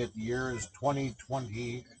can see it. The year is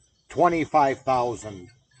 2020, 25,000.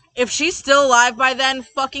 If she's still alive by then,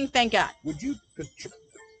 fucking thank God. Would you?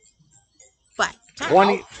 Fuck.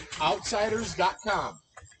 20. Outsiders.com.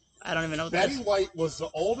 I don't even know what that Betty is. White was the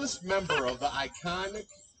oldest member of the iconic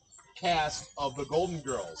cast of the Golden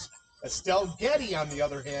Girls. Estelle Getty, on the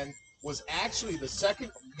other hand, was actually the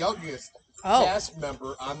second youngest Oh. cast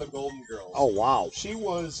member on the Golden Girls. Oh, wow. She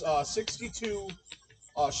was 62.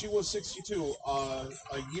 She was 62, a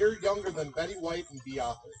year younger than Betty White and Bea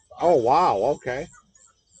Arthur. Oh, wow. Okay.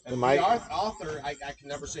 And Am I- Bea Arthur, I can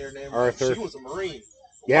never say her name. Arthur. She was a Marine.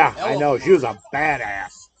 Yeah, I know. She was a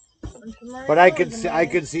badass. But I could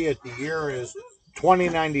see it. The year is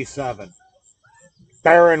 2097.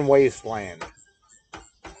 Barren wasteland.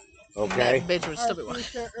 Okay. That bitch would still be Our alive.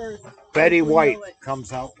 future Earth. Betty We know White it.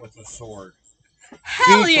 comes out with a sword.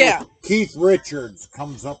 Hell yeah! Keith Richards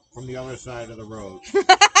comes up from the other side of the road.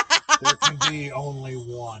 There can be only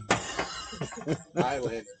one.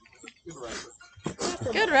 Highlander. Good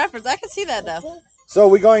record. Good reference. I can see that though. So are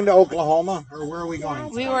we going to Oklahoma, or where are we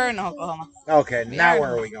going? We were in Oklahoma. Okay, We now are-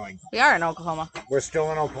 where are we going? We are in Oklahoma. We're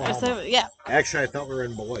still in Oklahoma. Yeah. Actually, I thought we were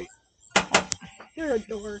in Beloit. You're a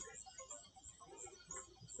dork.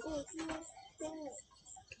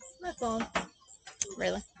 My phone.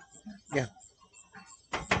 Really?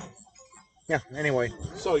 Yeah, anyway.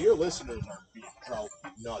 So your listeners are being drove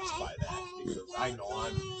nuts by that because I know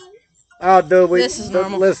Oh, dude, This is the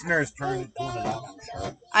normal. listeners turned it on. I'm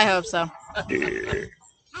sure. I hope so.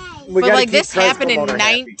 We But gotta like keep this Trice happened in Promoter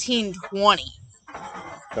happy. 1920.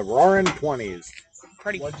 The Roaring 20s.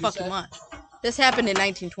 Pretty What'd you fucking say? much. This happened in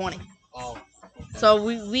 1920. Oh, So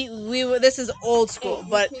we this is old school,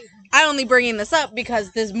 but I only bringing this up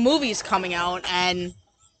because this movie's coming out and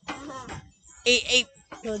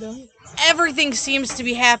everything seems to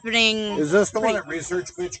be happening. Is this the one that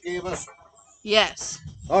Research Bitch gave us? Yes.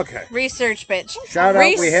 Okay. Research bitch. Shout out,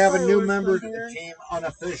 we Res- have a new member to the team,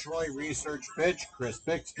 unofficially, Research Bitch, Chris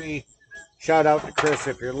Bixby. Shout out to Chris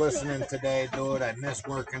if you're listening today, dude. I miss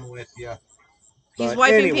working with you. He's But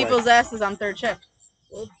wiping anyway. people's asses on third shift.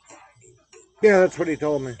 Yeah, that's what he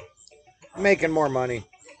told me. Making more money.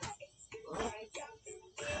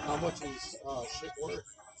 how much is shit worth?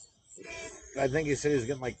 I think he said he's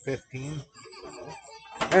getting like 15.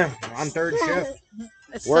 On third shift.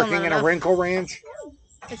 It's still Working not in a enough. wrinkle ranch.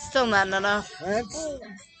 It's still not enough. That's...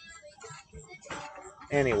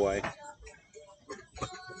 Anyway.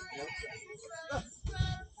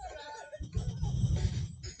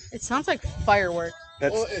 It sounds like fireworks.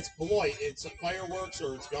 That's... Well, it's Beloit. It's fireworks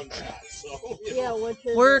or it's gunshots. So you Yeah, know. which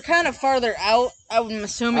is We're kind of farther out. I'm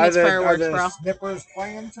assuming Are it's the fireworks, bro. Snippers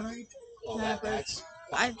playing tonight? Well, that's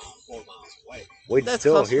I, 4 miles away. We'd that's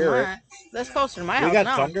still close to hear it. my. That's closer to my We house got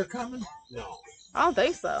now. thunder coming? No, I don't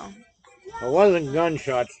think so. It wasn't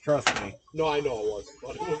gunshots, trust me. no, I know it wasn't,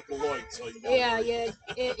 but it was Beloit. So you know. yeah,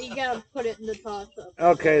 you gotta put it in the toss up.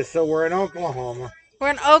 Okay, so we're in Oklahoma. We're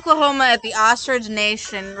in Oklahoma at the Ostrich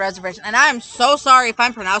Nation Reservation, and I'm so sorry if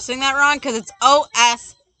I'm pronouncing that wrong because it's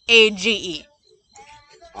Osage.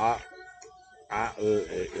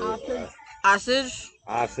 Osage.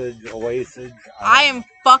 Osage, Oasis. I am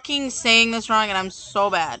fucking saying this wrong, and I'm so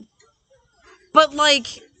bad. But like,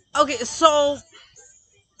 okay, so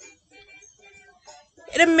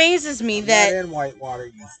it amazes me Not that. in Whitewater,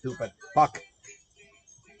 you stupid fuck.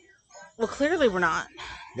 Well, clearly we're not.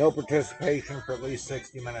 No participation for at least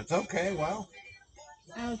 60 minutes. Okay, well,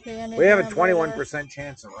 Okay, and we have a then 21%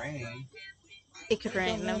 chance of rain. It could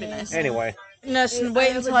rain. That'd be nice. Anyway, No,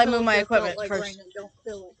 wait until I move my equipment first.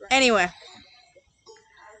 Anyway,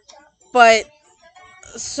 but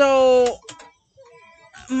so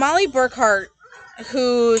Molly Burkhart,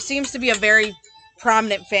 who seems to be a very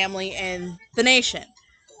prominent family in the nation,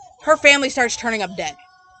 her family starts turning up dead.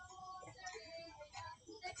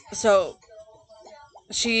 So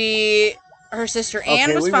her sister Anne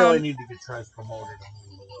okay, was we found. really need to get Trice promoted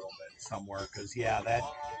a little bit somewhere because, yeah, that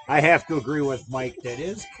I have to agree with Mike. That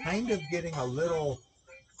is kind of getting a little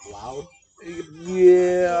Loud.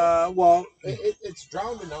 Yeah, well, It's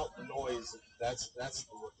drowning out the noise. That's what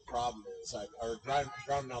the problem is. Or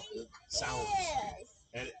drowning out the sounds.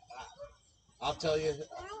 And I'll tell you,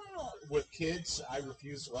 with kids, I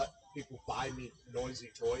refuse to let people buy me noisy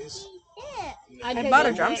toys. I bought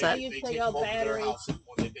a drum set. They take them over to their house when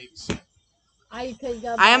they babysit.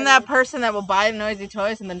 I am that person that will buy noisy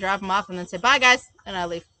toys and then drop them off and then say bye guys and I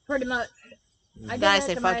leave. Pretty much. Then I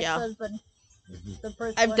say fuck y'all. The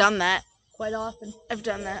first I've one, done that. quite often, I've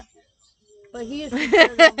done that. but he is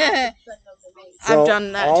considered a massive son of the nation. so I've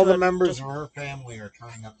done that. all to the a- members just- of her family are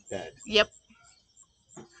turning up dead. Yep.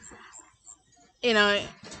 You know,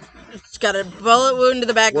 it's got a bullet wound to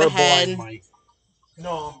the back We're of the head. boring, Mike.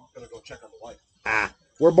 No, I'm gonna go check on the wife.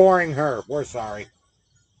 We're boring her. We're sorry.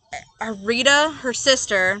 Rita, her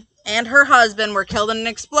sister, and her husband were killed in an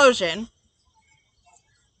explosion.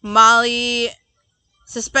 Molly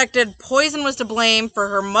suspected poison was to blame for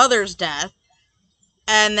her mother's death.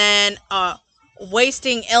 And then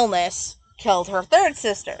wasting illness killed her third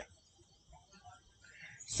sister.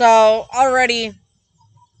 So already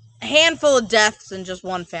a handful of deaths in just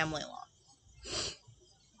one family alone.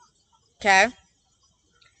 Okay?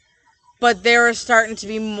 But there are starting to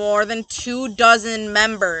be more than 24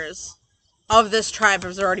 members of this tribe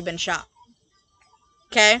has already been shot.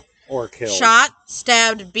 Okay? Or killed. Shot,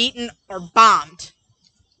 stabbed, beaten, or bombed.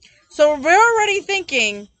 So we're already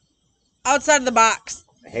thinking outside of the box.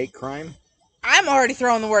 Hate crime? I'm already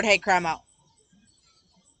throwing the word hate crime out.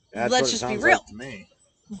 That's Let's what it just be sounds real. like to me.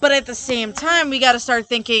 But at the same time, we got to start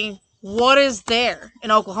thinking, what is there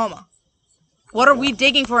in Oklahoma? What are we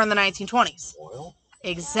digging for in the 1920s? Oil?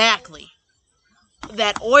 Exactly.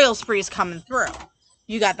 That oil spree is coming through.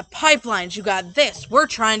 You got the pipelines, you got this. We're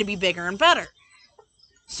trying to be bigger and better.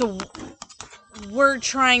 So we're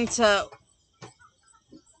trying to...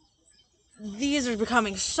 These are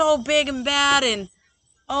becoming so big and bad and,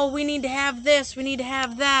 oh, we need to have this, we need to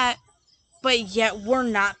have that. But yet we're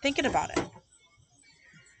not thinking about it.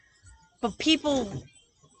 But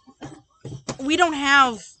we don't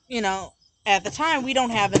have, at the time, we don't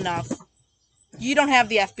have enough you don't have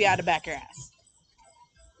the FBI to back your ass.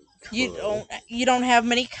 You don't have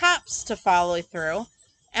many cops to follow through.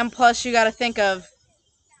 And plus you got to think of,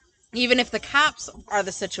 even if the cops are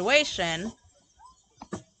the situation,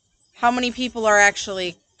 how many people are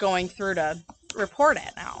actually going through to report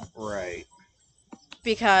it now? Right.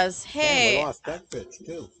 Because, Damn, hey... we lost that bitch,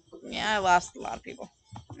 too. Yeah, I lost a lot of people.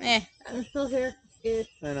 I'm still here. Ish.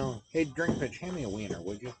 I know. Hey, Drink Bitch, hand me a wiener,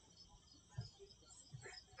 would you?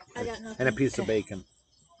 I got nothing. And a piece of bacon.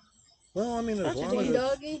 Well, I mean, as long as,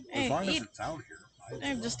 Doggy. as, long as Eat. it's out here.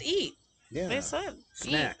 Hey, just eat. Yeah. They said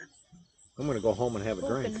Snack. I'm going to go home and have a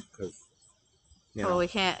drink, because, you know. Well, we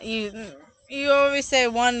can't. You always say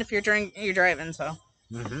one if you're you're driving, so.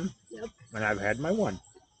 Mm-hmm. Yep. And I've had my one.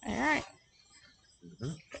 All right.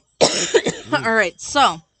 Mm-hmm. All right,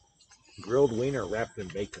 so. Grilled wiener wrapped in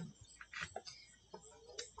bacon.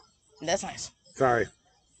 That's nice. Sorry.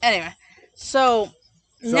 Anyway, so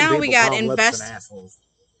Some now we people got call 'em lips and assholes.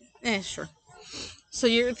 Sure. So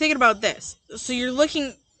you're thinking about this. So you're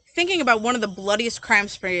thinking about one of the bloodiest crime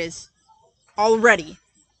sprees already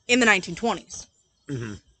in the 1920s.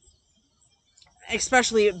 Mm-hmm.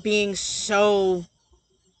 Especially it being so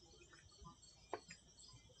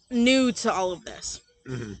new to all of this.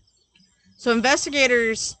 Mm-hmm. So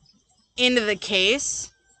investigators into the case,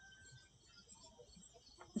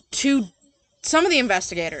 some of the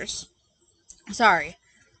investigators,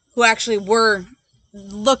 who actually were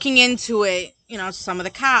looking into it, some of the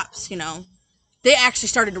cops, they actually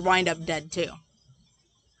started to wind up dead too.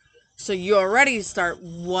 So you already start,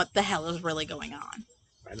 what the hell is really going on?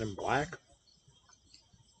 Red and black?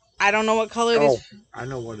 I don't know what color Oh, these... I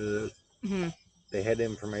know what it is. Mm-hmm. They had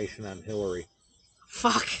information on Hillary.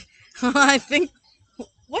 Fuck. I think...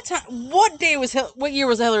 What year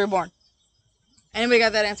was Hillary born? Anybody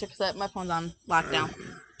got that answer? Because my phone's on lockdown.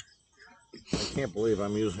 I can't believe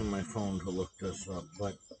I'm using my phone to look this up,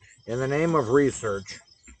 but in the name of research...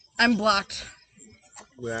 I'm blocked.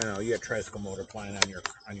 Well, I know, you got tricycle motor playing on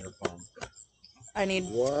your phone. I need...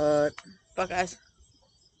 What? Fuck, guys.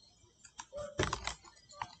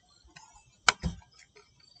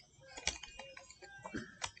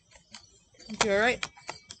 You alright?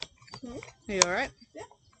 You alright? Yeah.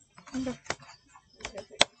 Okay.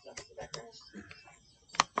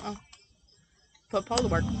 Oh. Put Paul to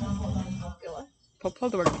work. Put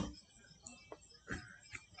Paul to work.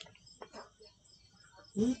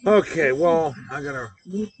 Okay, well, I gotta...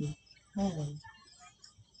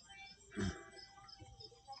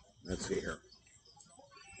 Let's see here.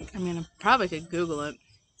 I mean, I probably could Google it.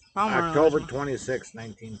 October 26,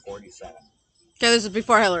 1947. Okay, this is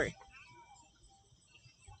before Hillary.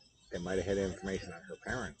 They might have had information on her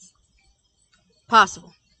parents.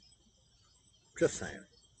 Possible. Just saying.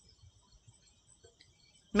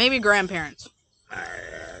 Maybe grandparents.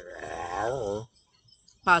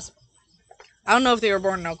 Possible. I don't know if they were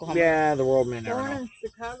born in Oklahoma. Yeah, the world may never Born know. in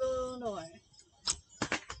Chicago, Illinois.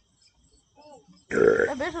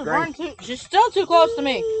 That bitch was born too. She's still too close to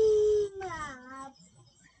me.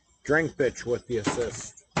 Drink Bitch with the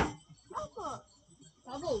assist.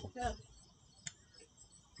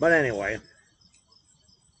 But anyway.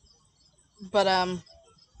 But,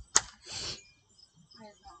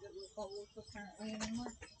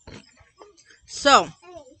 so,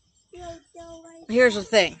 here's the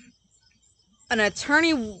thing.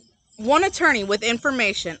 One attorney with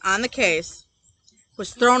information on the case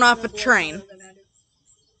was thrown off a train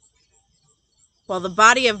while the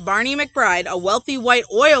body of Barney McBride, a wealthy white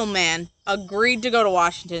oil man, agreed to go to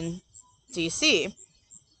Washington, D.C.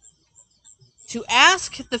 to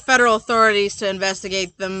ask the federal authorities to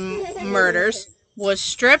investigate the murders, was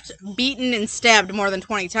stripped, beaten, and stabbed more than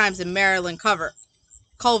 20 times in Maryland Culvert.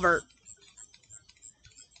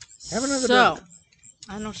 Have another drink.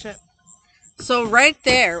 I know shit. So right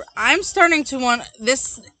there, I'm starting to want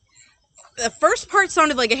this. The first part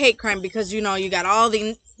sounded like a hate crime because, you got all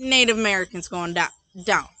the Native Americans going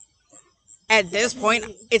down. At this point,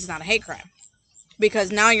 it's not a hate crime.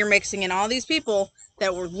 Because now you're mixing in all these people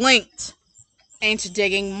that were linked into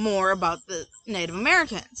digging more about the Native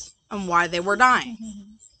Americans and why they were dying.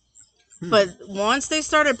 But once they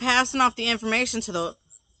started passing off the information to the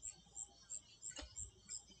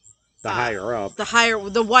higher up.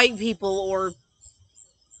 The white people or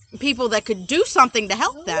people that could do something to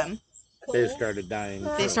help them, they started dying.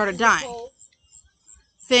 They started dying.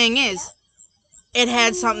 Thing is, it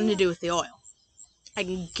had something to do with the oil. I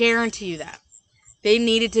can guarantee you that. They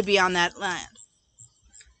needed to be on that land.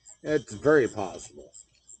 It's very possible.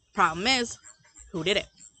 Problem is, who did it?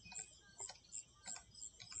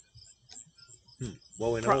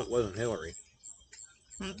 Well, we know it wasn't Hillary.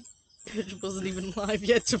 Bitch wasn't even live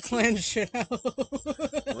yet to plan shit out.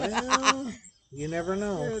 Well, you never You're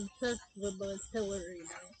know. obsessed with Hillary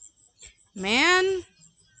now. Man,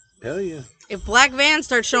 Tell you. if black vans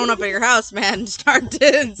start showing up at your house, man, start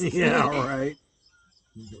to... Yeah, right.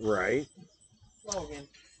 Right. Logan.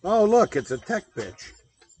 Oh, look, it's a tech bitch.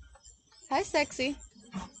 Hi, sexy.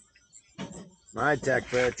 My tech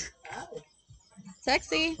bitch.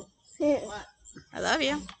 Sexy. I love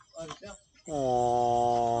you.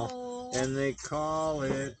 Aww. And they call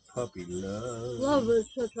it puppy love. Love is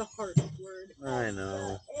such a harsh word. I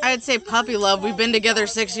know. I'd say puppy love. We've been together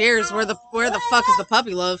 6 years. Where the fuck is the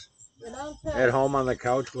puppy love? You know, At home on the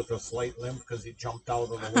couch with a slight limp because he jumped out of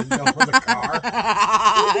the window of the car.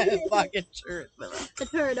 Fucking true. I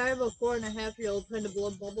heard I have a 4.5-year-old trying to blow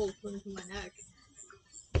bubbles into my neck.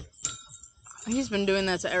 He's been doing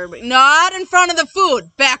that to everybody. Not in front of the food.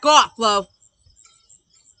 Back off, Lo.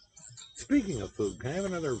 Speaking of food, can I have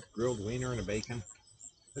another grilled wiener and a bacon?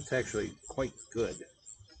 That's actually quite good.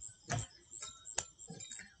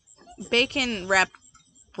 Bacon wrapped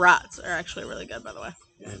brats are actually really good, by the way.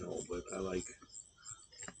 I know, but I like.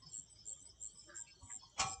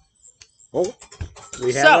 Oh,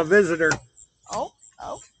 we have a visitor. Oh.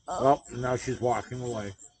 Well, now she's walking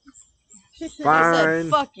away. She said, I Fine.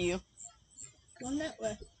 said, fuck you. "One that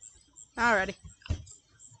way." Alrighty.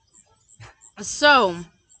 So,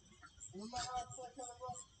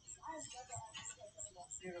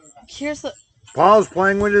 here's the... Paul's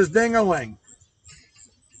playing with his ding-a-ling.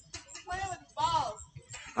 Playing with balls.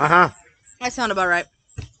 Uh-huh. I sound about right.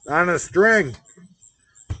 On a string.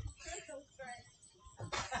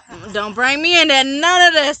 Don't bring me into none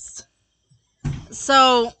of this.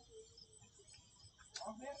 So,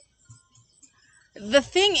 the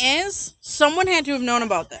thing is, someone had to have known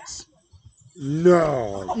about this.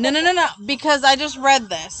 No. No. Because I just read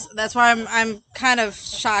this. That's why I'm kind of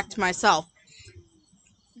shocked myself.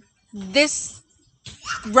 This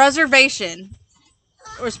reservation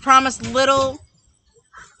was promised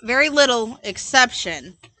very little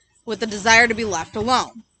exception with the desire to be left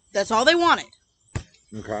alone. That's all they wanted.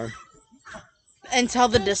 Okay. Until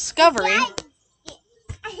the discovery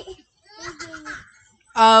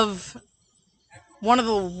of one of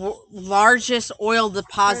the largest oil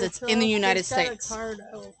deposits in the United States.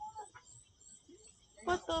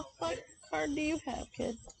 What the fuck card do you have,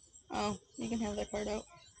 kid? Oh, you can have that card out.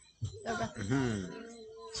 Okay.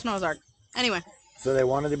 Snow's arc. Anyway. So they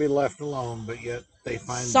wanted to be left alone, but yet they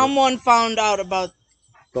find Someone found out about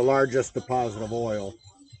the largest deposit of oil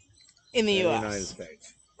in the in the U.S. United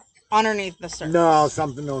States. Underneath the surface. No,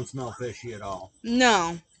 something don't smell fishy at all.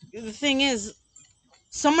 No. The thing is,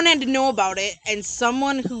 someone had to know about it, and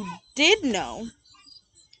someone who did know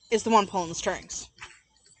is the one pulling the strings.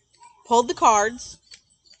 Pulled the cards.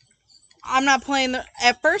 I'm not playing the...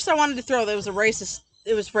 At first, I wanted to throw that it was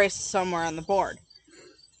racist somewhere on the board.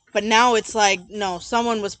 But now it's like, no,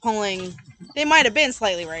 someone was pulling... They might have been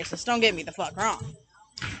slightly racist, don't get me the fuck wrong.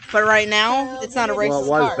 But right now, it's not a racist Well, it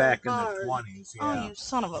was card. back in the 20s, Oh, yeah. you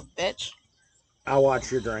son of a bitch. I'll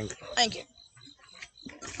watch your drink. Thank you.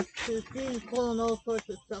 She's pulling all sorts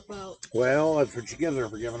of stuff out. Well, that's what you give her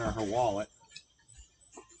for giving her her wallet.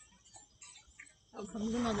 Out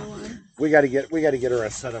comes another one. We got to get her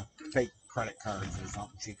a set of fake credit cards or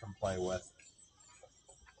something she can play with.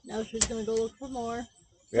 Now she's gonna go look for more.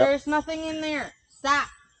 Yep. There's nothing in there. Stop.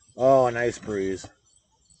 Oh, a nice breeze.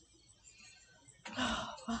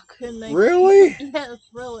 Fuck. Really? Really? Yes,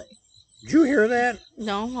 really. Did you hear that?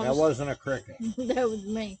 No, That wasn't a cricket. That was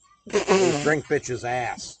me. It was Drink Bitch's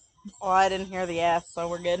ass. Well, I didn't hear the ass, so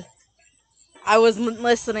we're good. I was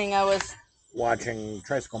listening. I was... Watching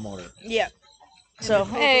Tricycle Motor. Yeah. So,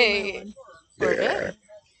 And the hey, melon. we're good.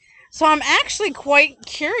 So I'm actually quite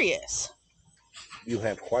curious. You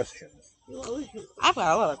have questions. You always do. I've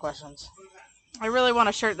got a lot of questions. I really want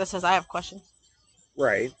a shirt that says I have questions.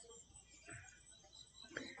 Right.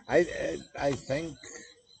 I think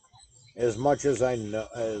as much as I know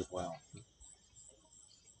as well.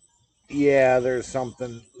 Yeah, there's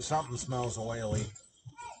something smells oily.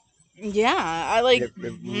 Yeah, I like... It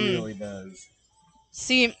really does.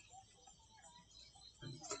 See,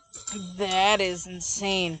 that is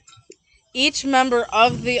insane. Each member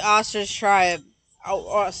of the ostrich tribe... Oh,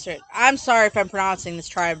 ostrich. I'm sorry if I'm pronouncing this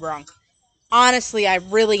tribe wrong. Honestly, I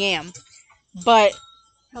really am. But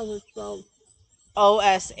How was it spelled?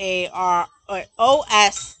 O-S-A-G-E.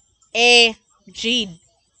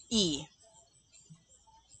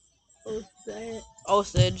 Osage.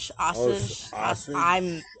 Osage.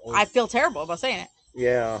 Osage? I feel terrible about saying it.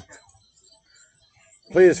 Yeah.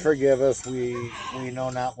 Please forgive us. We know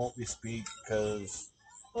not what we speak because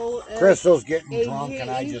Crystal's getting drunk, and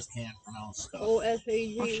I just can't pronounce stuff.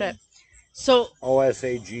 OSAG. Oh shit. So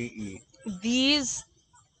OSAGE. these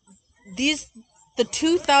the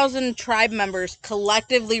 2,000 tribe members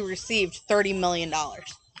collectively received $30 million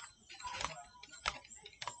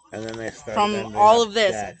And then they started from ending all up of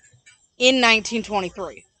this dead. in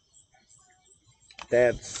 1923.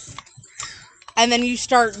 That's And then you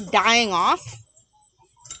start dying off?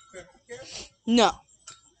 No.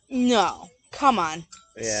 Come on.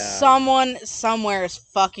 yeah. Someone somewhere is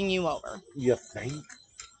fucking you over. You think?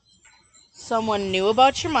 Someone knew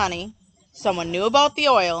about your money. Someone knew about the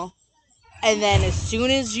oil. And then as soon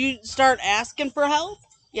as you start asking for help,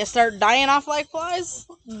 you start dying off like flies?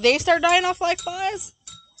 They start dying off like flies?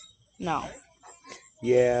 No.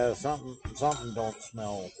 Yeah, something don't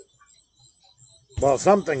smell. Well,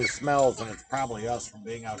 something smells, and it's probably us from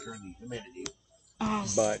being out here in the humidity. Oh,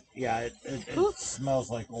 But yeah, it smells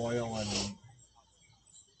like oil, and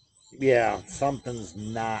yeah, something's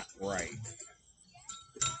not right.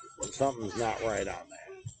 Something's not right on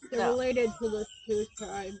that. They're No. related to the Sioux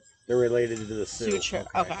tribe. They're related to the Sioux. suture.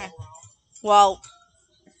 Okay. Well,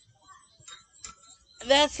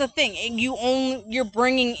 that's the thing. You're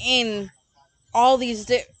bringing in all these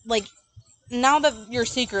like now that your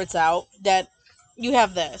secret's out that you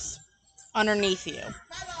have this underneath you.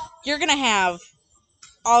 You're going to have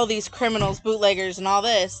all these criminals, bootleggers and all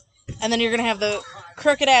this, and then you're going to have the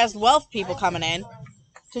crooked ass wealth people coming in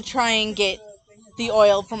to try and get the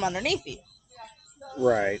oil from underneath you.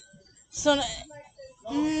 Right. So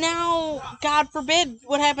now, God forbid,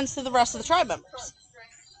 what happens to the rest of the tribe members?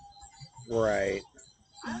 Right.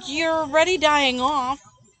 You're already dying off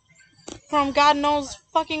from God knows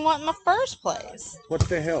fucking what in the first place. What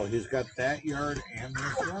the hell? He's got that yard and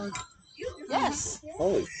this yard? Yes.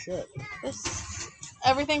 Holy shit.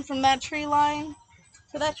 Everything from that tree line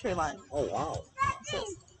to that tree line. Oh, wow. So,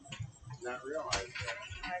 Not realize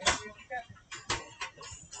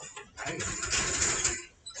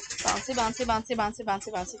bouncy, bouncy, bouncy, bouncy,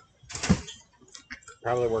 bouncy, bouncy.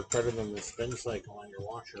 Probably work better than the spin cycle on your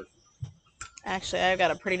washer. Actually, I've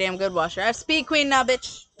got a pretty damn good washer. I have Speed Queen now,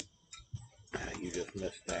 bitch. You just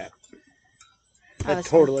missed that. Oh, That that's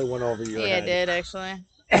totally went over your Yeah, head. I did, actually.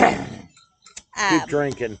 Keep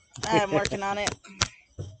drinking. I'm working on it.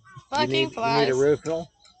 Fucking you flies. need a refill?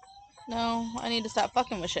 No, I need to stop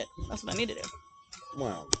fucking with shit. That's what I need to do.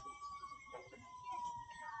 Well,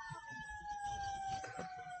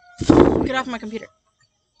 Get off my computer.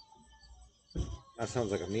 that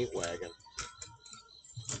sounds like a meat wagon.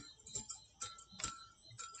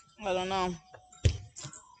 I don't know.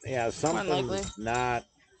 Yeah, something's not.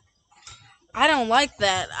 I don't like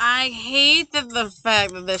that. I hate the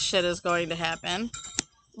fact that this shit is going to happen.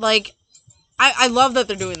 Like, I love that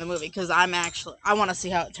they're doing the movie because I want to see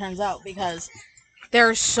how it turns out because there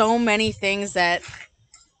are so many things that.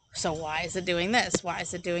 So why is it doing this? Why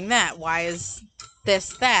is it doing that? Why is this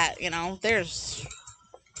that? You know, there's.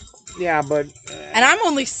 Yeah, but. And I'm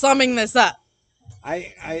only summing this up.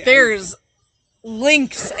 There's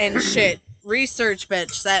links and shit. Research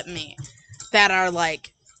bitch sent me that are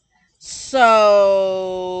like.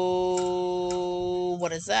 So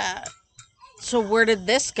what is that? So where did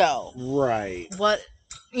this go? Right. What,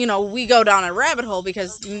 we go down a rabbit hole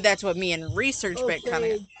because that's what me and research bit kind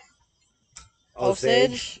of.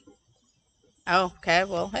 Osage. Oh, okay.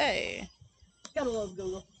 Well, hey. Gotta love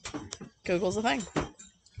Google. Google's a thing.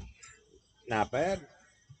 Not bad.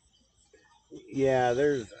 Yeah,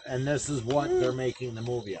 and this is what they're making the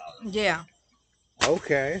movie out of. Yeah.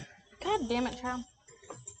 Okay. God damn it, child.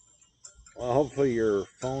 Well, hopefully your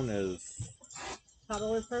phone is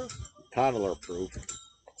Toddler proof. toddler proof.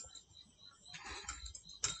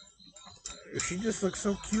 She just looks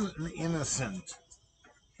so cute and innocent.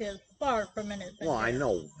 She is far from innocent. Well, I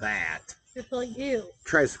know that. Just like you.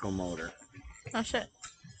 Tricycle motor. Oh shit.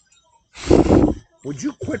 Would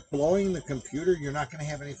you quit blowing the computer? You're not going to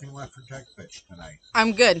have anything left for Tech Pitch tonight.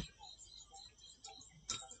 I'm good.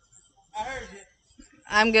 I heard you.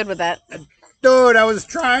 I'm good with that. Dude, I was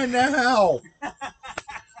trying to help.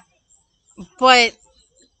 But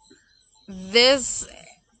this.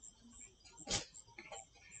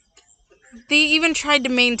 They even tried to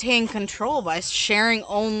maintain control by sharing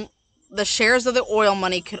the shares of the oil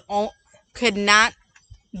money could not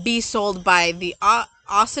be sold by the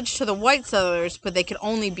Osage to the white settlers, but they could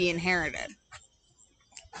only be inherited.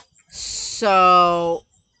 So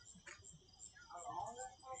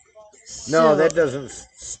No, that doesn't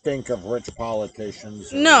stink of rich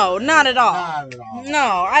politicians. No, not at all. Not at all.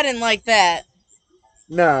 No, I didn't like that.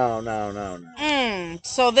 No.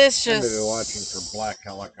 So this I'm going just... to be watching for black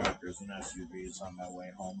helicopters and SUVs on my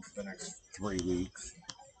way home for the next 3 weeks.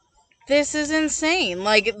 This is insane.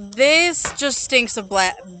 Like, this just stinks of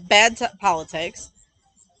bad politics.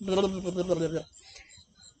 Blah, blah, blah, blah, blah, blah.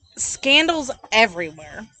 Scandals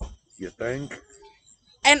everywhere. You think?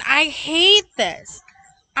 And I hate this.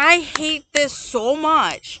 I hate this so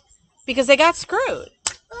much. Because they got screwed.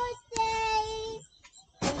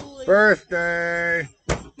 Birthday.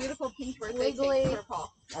 Beautiful pink birthday Wiggly. cake for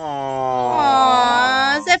Paul.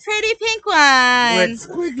 Aww, it's a pretty pink one. With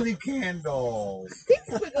squiggly candles. Pink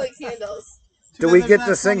squiggly candles. Do we get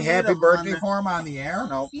to sing happy birthday for him on the air?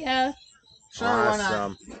 Nope. Yeah. Sure, why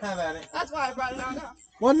Awesome. not? Have at it. That's why I brought it on up.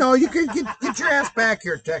 Well, no, you can get your ass back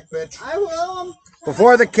here, tech bitch. I will.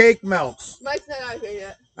 Before the cake melts. Mike's not out here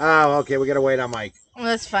yet. Oh, okay, we gotta wait on Mike. Well,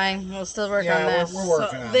 that's fine. We'll still work Yeah, on this. we're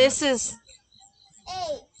working on this is,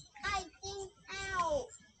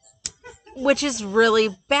 which is really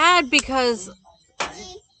bad because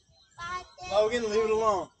Logan, leave it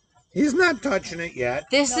alone. He's not touching it yet.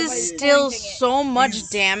 this Nobody's is still drinking it. so much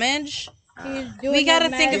damage. He's doing We gotta a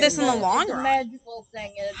think of this in the magical- long it's a run. magical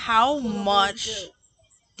thing. It's How what we'll much do.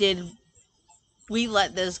 did we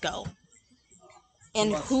let this go?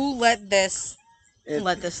 And who let this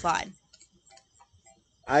slide?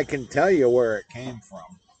 I can tell you where it came from.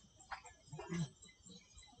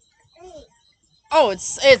 Oh,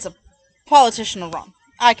 it's a politician wrong.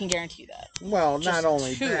 I can guarantee you that. Well, Just not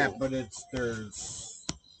only two. that, but there's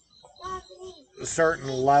certain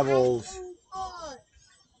levels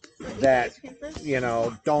that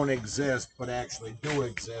don't exist, but actually do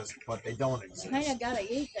exist, but they don't exist. Kinda gotta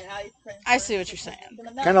eat the ice cream. I see what you're saying.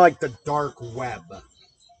 Kind of like the dark web.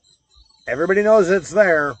 Everybody knows it's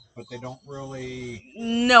there, but they don't really.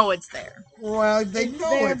 No, it's there. Well, they It's know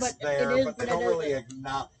there, it's but there, it is, but they but don't it really isn't.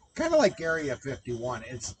 acknowledge. Kind of like Area 51.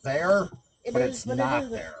 It's there, It but is, it's but it not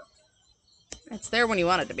isn't. there. It's there when you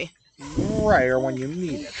want it to be. Right, or when you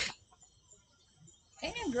need it.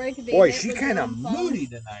 And Drake could be Boy, hit she with kind of one phone. moody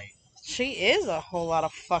tonight. She is a whole lot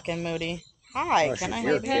of fucking moody. Hi, Oh, can I she's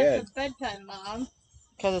help your you? kid. Past it's bedtime, Mom.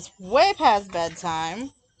 Because it's way past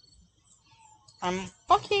bedtime. I'm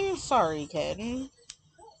fucking sorry, kid.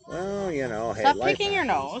 Well, hey. Stop life picking your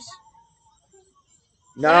happens. nose.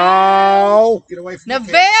 No! Get away from the kid.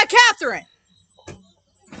 Nevaeh Catherine!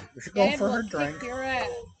 We should go Dad for her will drink. kick your ass.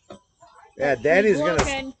 Yeah, Daddy's He's gonna.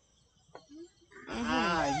 looking.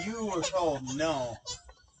 Ah, you were told no.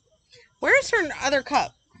 Where's her other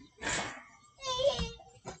cup?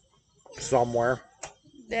 Somewhere.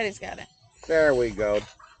 Daddy's got it. There we go.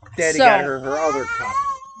 Daddy So- got her other cup.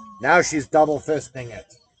 Now she's double fisting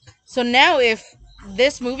it. So now if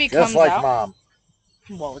this movie Just comes like out... Mom.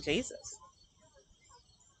 Well, Jesus.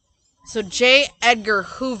 So J. Edgar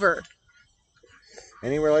Hoover.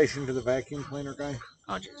 Any relation to the vacuum cleaner guy?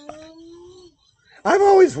 Oh, jeez. I've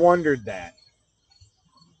always wondered that.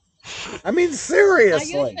 I mean, I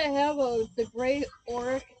seriously. used to have the Great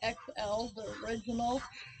Auric XL, the original.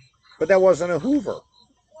 But that wasn't a Hoover.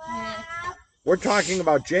 Yeah. We're talking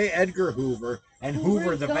about J. Edgar Hoover and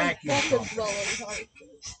Hoover the don't vacuum suck pump. as well as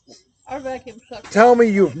ours. Our vacuum sucks. Tell me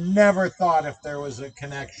you've never thought if there was a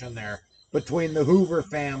connection there between the Hoover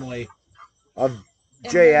family of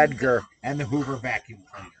J. Edgar and the Hoover vacuum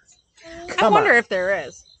cleaners. I Come wonder on. if there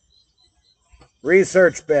is.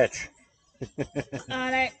 Research, bitch.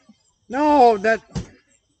 On it. No, that...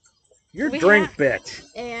 You're We drink, bitch.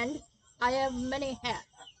 And I have many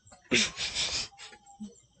hats.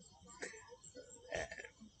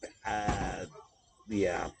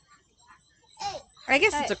 Yeah. I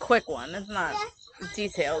guess it's a quick one. It's not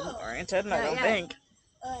detailed oriented, I don't Yeah. think.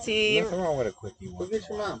 See, Nothing wrong with a quickie Go one. get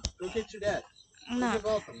your mom. Go get your dad. not, You're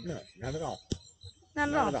welcome. No, not at all. not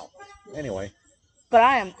at Not all. at all. Anyway. But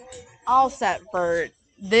I am all set for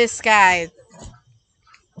this guy.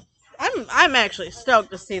 I'm actually stoked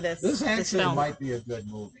to see this. This actually film. might be a good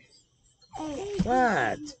movie.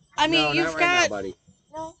 What? I mean, No, you've not right now, got buddy.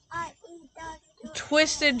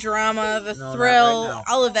 twisted drama, the No, not thrill, right now.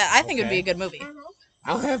 all of that. I think it'd be Okay. a good movie.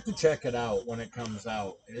 I'll have to check it out when it comes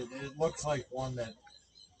out. It looks like one that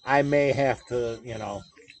I may have to,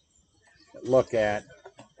 look at.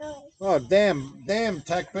 Oh, damn,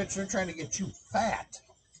 tech bitch, they're trying to get you fat.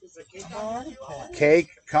 Cake,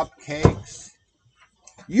 cupcakes.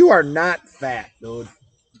 You are not fat, dude.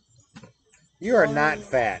 You are not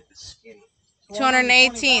fat.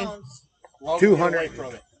 218. 200.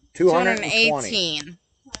 220. 218.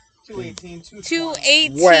 218.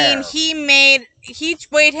 218. Where? He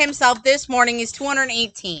weighed himself this morning. He's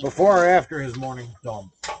 218. Before or after his morning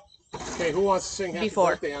dump? Okay, who wants to sing Happy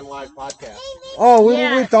Before. Birthday on live podcast? Oh, we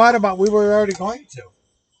Yeah. thought about, we were already going to.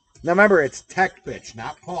 Now remember, it's Tech Bitch,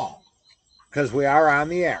 not Paul. Because we are on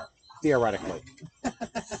the air, theoretically.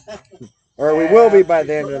 Or we will be by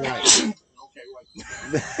the end of the night.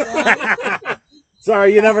 Okay, wait.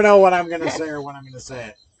 Sorry, you never know what I'm going to say or when I'm going to say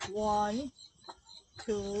it. 1,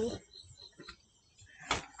 2.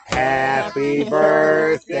 Happy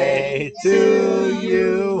birthday to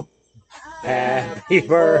you. Happy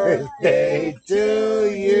birthday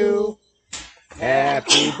to you.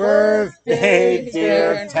 Happy birthday,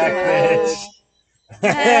 dear Tech Bitch.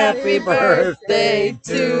 Happy birthday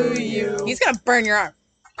to you. He's gonna burn your arm.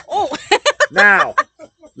 Oh.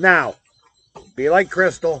 Now, be like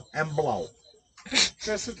Crystal and blow.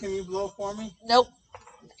 Crystal, can you blow for me? Nope.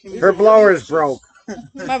 Her blower's broke.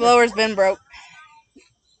 My blower's been broke.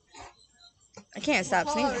 I can't stop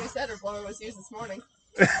Paul sneezing. already said her blower was used this morning.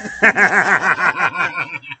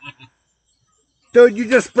 Dude, you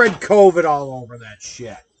just spread COVID all over that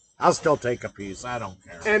shit. I'll still take a piece. I don't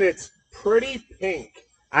care. And it's pretty pink.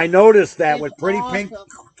 I noticed that It's with pretty awesome. pink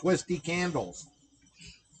twisty candles.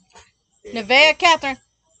 Nevaeh Catherine.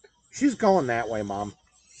 She's going that way, Mom.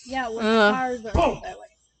 Yeah, when Uh. cars are Boom. that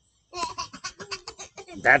way.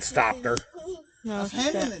 That stopped her. I No, was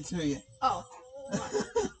handing it to you. Oh.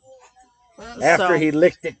 After So- he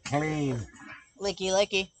licked it clean. Licky,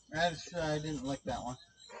 licky. I didn't like that one.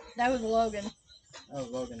 That was Logan. That was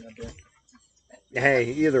Logan that did. Hey,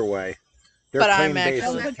 either way. They're But I'm clean actually-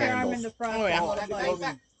 Don't basic put your arm in candles. the front. Oh, yeah. Hold it,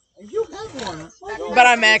 Logan, you have one. But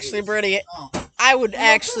I'm actually pretty. Oh. I would Well,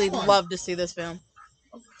 actually come on. love to see this film.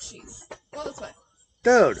 Jeez. Well, this way.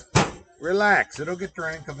 Dude, relax. It'll get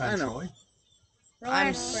drank eventually. I'm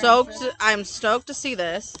Relax, stoked. Francis. I'm stoked to see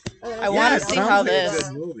this. I Yeah, want it to see sounds how like a this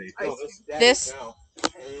good movie. No, This- now.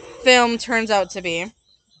 film turns out to be.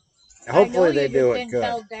 Hopefully I know they you do just it didn't good.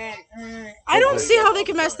 tell Dad. I don't Hopefully see they how do they all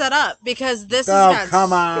can the mess time. that up because this Oh, is come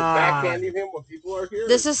But on. backhanding him when people are here.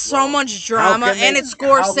 This is so much drama, How can and they- it's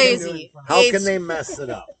how can they- Scorsese. How It's- can they mess it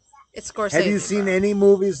up? It's Scorsese. Have you seen any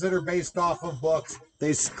movies that are based off of books?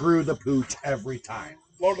 They screw the pooch every time.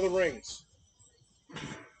 Lord of the Rings.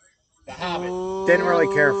 The Hobbit. Didn't really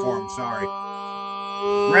care for 'em, sorry.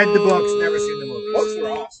 Read the books, never seen the movies. Books were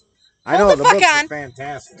awesome. I Hold know, the the fuck books on. are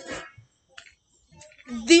fantastic.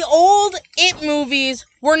 The old It movies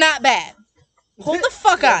were not bad. Hold the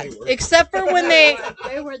fuck Yeah, on. they were. Except for when they,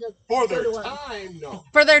 They were the For their good ones. time, no.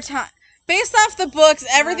 for their time. Based off the books,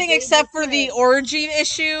 everything they except were for the great. orgy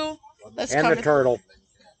issue. That's And the coming. turtle.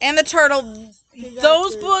 And the turtle.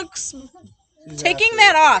 Those books, taking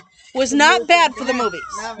that off was not bad for the movies.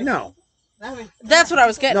 No, That's what I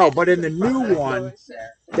was getting no, at. but in the new one,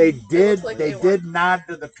 they did nod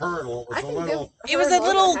to the turtle. It was a little, It was a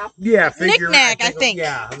little, figure. Knick-knack, I think.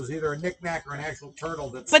 Yeah, it was either a knick-knack or an actual turtle.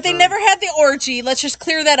 That's but they never had the orgy. Let's just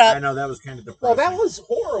clear that I up. know, that was kind of depressing. Well, that was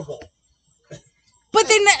horrible. But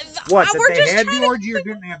they, What, that we're they just had trying the to, orgy or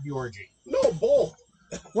didn't have the orgy? No, both.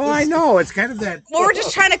 Well, I know, it's kind of that. well, we're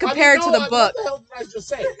just trying to compare it to the book. What the hell did I just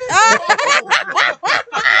say?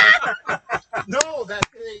 No, that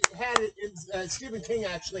they had it. Stephen King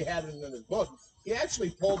actually had it in his book. He actually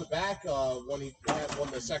pulled it back when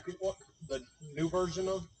the second one, the new version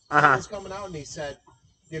of it was coming out, and he said,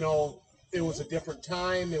 it was a different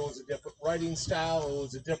time, it was a different writing style, it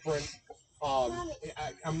was a different.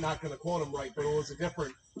 I'm not going to quote him right, but it was a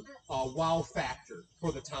different wow factor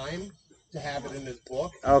for the time to have it in his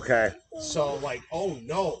book. Okay. So, like, oh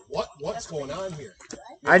no, what's going on here?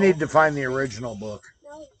 I need to find the original book.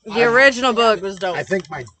 The original book was dope. I think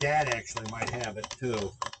my dad actually might have it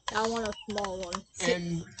too. I want a small one.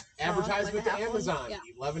 And advertisement to like a half one? Amazon, Yeah.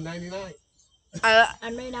 $11.99. I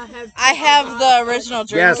may not have. I have the original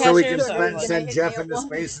Yeah, Dreamcatcher. so we can so- send Jeff into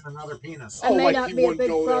space in another penis. I may like not he be a wouldn't big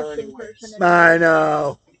go there frosting anyways. person. I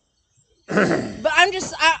know. But I'm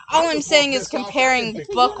just, all I'm just saying more is pissed off comparing than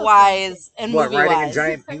book wise and What, movie riding a wise.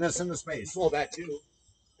 giant penis into space? Well, that too.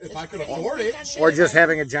 If I could afford it. Or just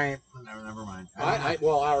having a giant. No, never mind. I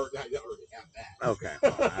already have that.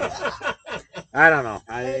 Okay. I don't know.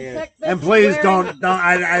 Tech And Bitch please is don't.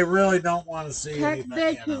 I really don't want to see Tech anything.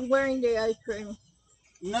 Bitch you know. is wearing the ice cream.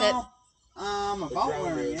 No, I'm about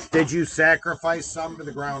wearing it. Did you sacrifice some to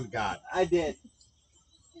the ground god? I did.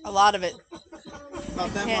 A lot of it.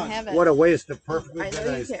 About that Can't much. have it. What a waste of perfectly I good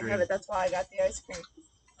know you ice can't cream. have it. That's why I got the ice cream.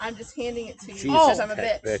 I'm just handing it to you Jesus, because I'm a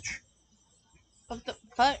Tech bitch. What the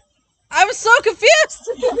fuck? I was so confused.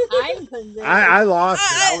 I'm convinced. I lost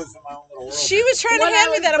it. I was in my own little world. She was trying to When I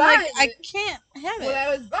hand me was that. I'm like, buying I it- can't have When it. I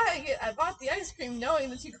was buying it, I bought the ice cream knowing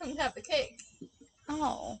that you couldn't have the cake.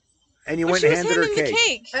 Oh. And you But went she and was handed her handing the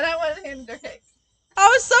cake. cake. And I wanted to hand her cake. I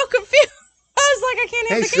was so confused. I was like, I can't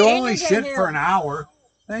have Hey, the she'll cake. only shit for an hour.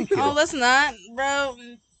 Thank you. Oh, that's not, bro.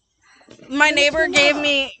 My neighbor gave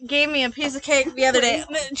me a piece of cake the other day.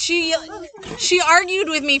 She argued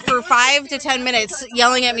with me for 5 to 10 minutes,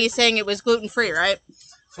 yelling at me, saying it was gluten free. Right?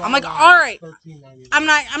 I'm like, all right. I'm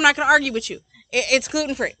not gonna argue with you. It's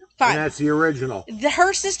gluten free. Fine. And that's the original.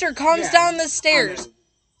 Her sister comes down the stairs,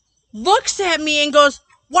 looks at me, and goes,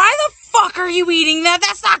 "Why the fuck are you eating that?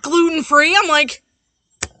 That's not gluten free." I'm like,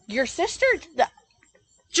 your sister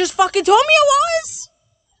just fucking told me it was.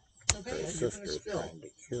 Your sister's trying to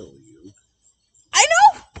kill you. I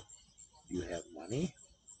know. You have money?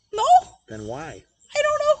 No, Then why? I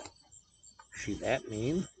don't know. She that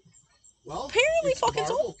mean? Well, Apparently it's fucking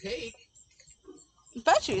marble cake.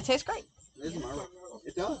 Bet you it tastes great. It is marble.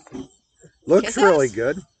 It does. Looks It really does.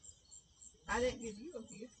 good. I didn't give you a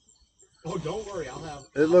piece. Oh, don't worry. I'll have.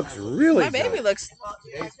 It looks really My good. baby looks.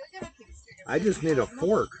 Yeah, I just need a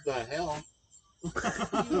fork. the hell.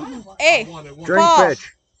 Hey, I wanted one. Drink Paul, bitch.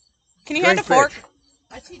 can you hand a Drink fork? bitch.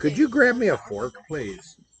 I cheated. Could you grab me a fork,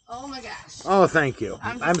 please? Oh my gosh. Oh, thank you.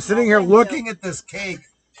 I'm I'm just sitting here following looking at this cake,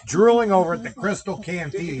 drooling over at the crystal Did you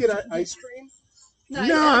canteen. get ice cream?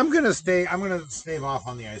 No, I'm gonna stave off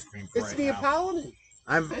on the ice cream for It's right the now. Apollon.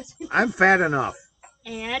 I'm fat enough.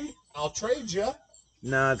 And I'll trade you.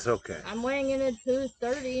 No, it's okay. I'm weighing in at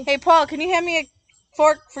 230. Hey, Paul, can you hand me a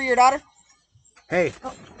fork for your daughter? Hey,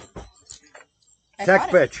 I tech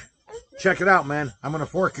caught it. bitch, check it out, man. I'm gonna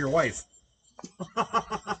fork your wife.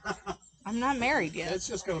 I'm not married yet. It's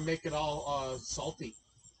just gonna make it all salty.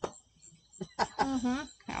 Mm-hmm.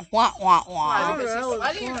 Wah, wah, I wah. don't know.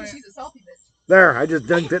 I didn't even know she's a salty bitch. There, I just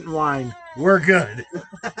dunked it in wine. We're good.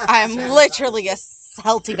 I'm literally a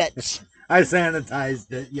salty bitch. I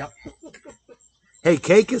sanitized it. Yep. Hey,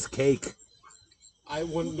 cake is cake. I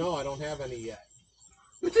wouldn't know. I don't have any yet.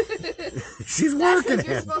 She's That's working because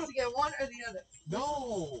you're it. supposed to get one or the other.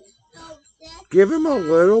 No. Give him a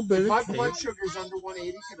little bit If my of cake. blood sugar's under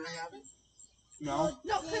 180, can I have it? No.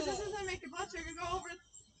 No, because this is gonna make your blood sugar go over.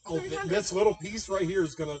 Oh, this little piece right here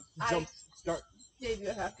is gonna jump. Start. Gave you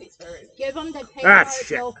a half piece for a reason. Give them the paper Ah, heart,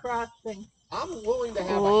 shit. no frosting. I'm willing to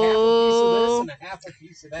have a half a piece of this and a half a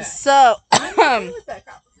piece of that. So, I'm okay with that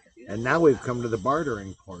compromise. And now we've come to the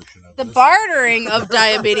bartering portion of the this. bartering of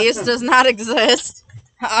diabetes does not exist.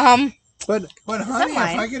 But honey, if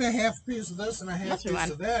mine. I get a half piece of this and a half That's piece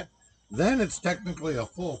mine. of that, then it's technically a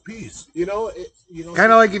full piece. You know,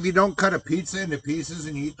 Kind of like if you don't cut a pizza into pieces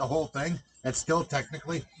and you eat the whole thing, that's still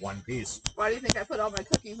technically one piece. Why do you think I put all my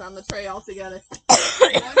cookies on the tray all together?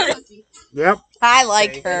 One cookie. Yep. I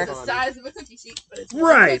like Hey, her. It's the size of a cookie sheet, but it's one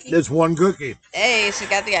Right. cookie. There's one cookie. Hey, she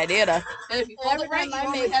got the idea to. And if you fold Every it right, time you I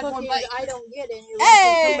only make had one cookies, bite. I don't get any.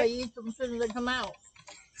 Hey! Somebody eats them as soon as they come out.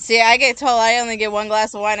 See, I get told I only get one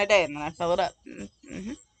glass of wine a day, and then I fill it up.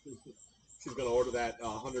 Mm-hmm. she's gonna order that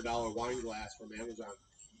 $100 wine glass from Amazon.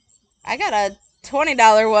 I got a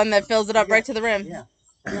 $20 one that fills it up right to the rim. Yeah.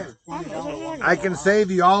 I can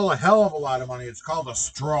save you all a hell of a lot of money. It's called a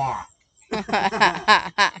straw. They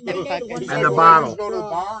Fucking- need one And the that bottle. I go to a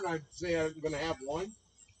bar and I say I'm gonna have one.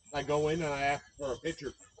 I go in and I ask for a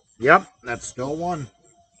picture. Yep, that's still one.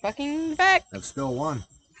 Fucking fact. That's still one.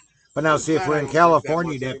 But now, see, if we're in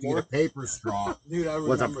California, you'd have to get a paper straw Dude, I with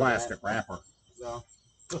a remember plastic that. wrapper. So,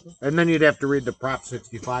 And then you'd have to read the Prop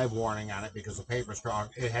 65 warning on it because the paper straw,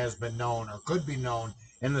 it has been known or could be known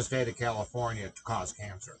in the state of California to cause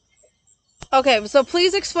cancer. Okay, so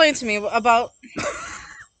please explain to me about.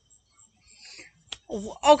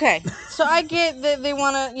 Okay, so I get that they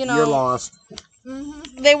want to, You're lost.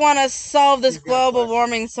 they want to solve this You've got global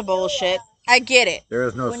questions. warming bullshit. I get it. There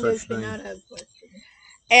is no Windows such thing. cannot have questions.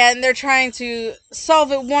 And they're trying to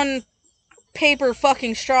solve it one paper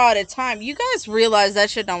fucking straw at a time. You guys realize that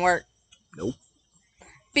shit don't work. Nope.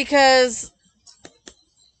 Because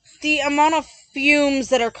the amount of fumes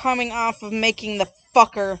that are coming off of making the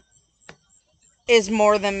fucker is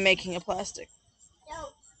more than making a plastic.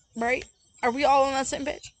 Right? Are we all on that same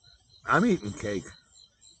page? I'm eating cake.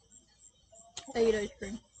 I eat ice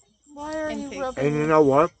cream. Why are And cake. And you know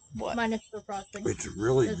what? What? Minus the frosting. It's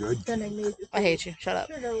really It's good. sending me to I hate you. Shut up.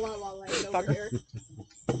 Sure, there's a lot of land over Fucker.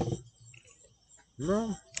 here.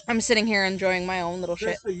 No. I'm sitting here enjoying my own little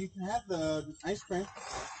shit. you can have the ice cream.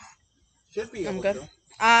 Should be I'm able good. to.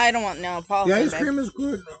 I don't want no Paul. The ice cream is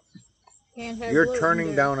good. Can't have You're gluten turning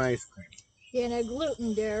there. down ice cream. Can't have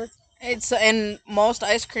gluten there. It's in most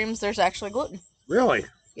ice creams. There's actually gluten. Really?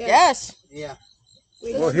 Yes, Yeah.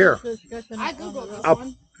 We Well, had here. this discussion I on the googled this Up.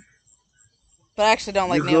 one. but I actually don't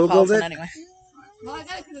like You Googled Neapolitan it? anyway. Well, I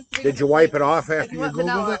got it 'cause it's three Did you different wipe it flavors. off If after you you want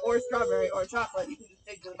vanilla Googled it? or strawberry or chocolate, you can just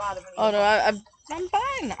dig to the bottom. And Oh no, I'm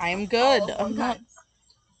fine. I'm good. Oh, I'm not. okay.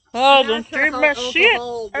 Oh, I'm don't not sure drink how my shit.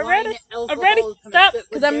 alcohol, Already? wine alcohol Already? is gonna Stop, fit 'cause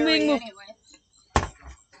with I'm dairy being- anyway.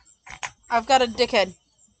 I've got a dickhead.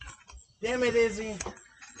 Damn it, Izzy.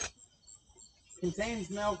 Contains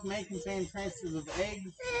milk, may contain traces of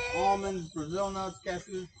eggs, almonds, Brazil nuts,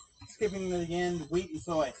 cashews, skipping to the end, wheat and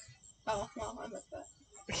soy. Oh, well, I missed that.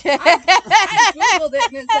 I googled it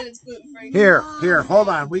and it said it's gluten free. Here, hold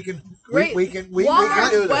on. We can Great. we can do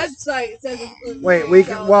Walmart's this. website says it's gluten Wait, free. we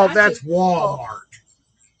can. So Well, that that's should- Walmart.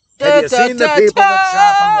 Have you seen the people that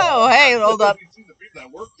shop in Oh, hey, hold up. You see the people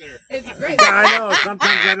that work there. It's great. Walmart? I know.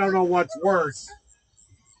 Sometimes I don't know what's worse.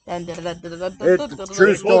 It's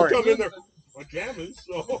true They both story. come in their pajamas,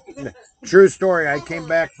 so. True story. I came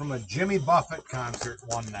back from a Jimmy Buffett concert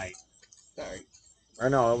one night. Sorry. Or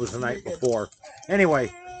no, it was the night before.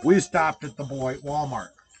 Anyway, we stopped at the Beloit Walmart.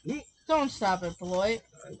 Don't stop it, Beloit.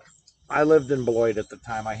 I lived in Beloit at the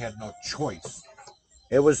time. I had no choice.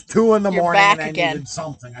 It was 2 in the You're morning back and I again. needed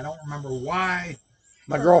something. I don't remember why.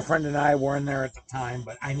 My girlfriend and I were in there at the time,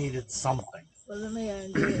 but I needed something. Wasn't me. I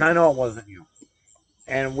enjoyed it. I know it wasn't you.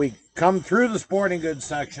 And we come through the sporting goods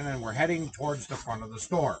section and we're heading towards the front of the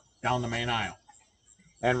store, down the main aisle.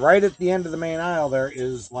 And right at the end of the main aisle there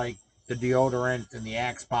is like the deodorant and the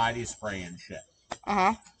Axe body spray and shit.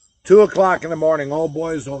 Uh-huh. 2 o'clock in the morning, old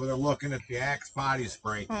boy's over there looking at the Axe body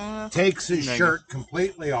spray, Uh, takes his shirt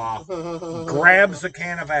completely off, grabs a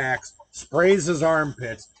can of Axe, sprays his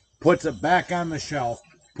armpits, puts it back on the shelf,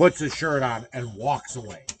 puts his shirt on, and walks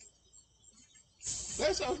away.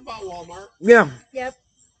 That sounds about Walmart. Yeah. Yep.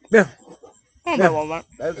 Yeah. oh, Yeah. Walmart.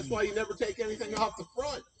 That's why you never take anything off the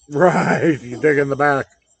front. Right. You dig in the back.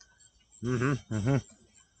 Mm-hmm.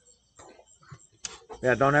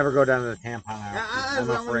 Yeah, don't ever go down to the tampon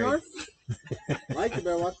aisle. I'm afraid. Like you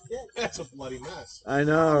better watch the kid. That's a bloody mess. I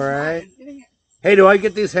know, right? Hey, do I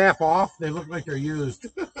get these half off? They look like they're used.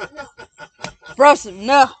 Brosum,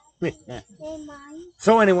 no.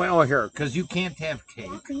 So anyway, here, because you can't have cake.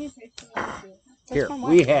 Can you take some? Here, my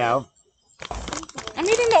we have I'm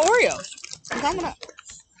eating the Oreos. I'm coming up.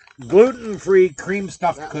 gluten-free cream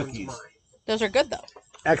stuffed That one's cookies. mine. Those are good, though.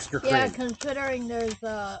 Extra cream. Yeah, considering there's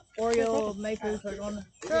Oreo makers are going to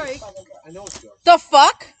strike. I know it's yours. The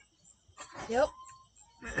fuck? Yep.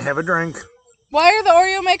 Have a drink. Why are the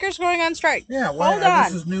Oreo makers going on strike? Yeah, well, Hold on.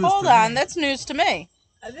 this is news Hold to on. me. That's news to me.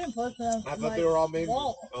 I didn't post them. I thought they were all made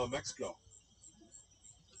in Mexico.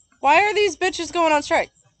 Why are these bitches going on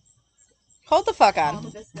strike? Hold the fuck All on. the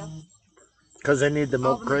Bisco. Because they need the All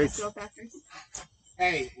milk the crates. Bisco factories.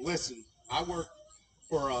 Hey, listen, I work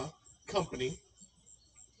for a company,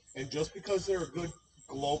 and just because they're a good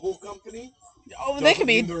global company, Oh, they could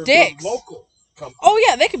be doesn't mean they're a dicks. good local company. Oh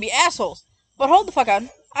yeah, they could be assholes. But hold the fuck on.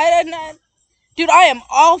 Dude, I am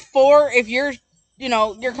all for if your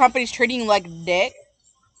company's treating you like dick.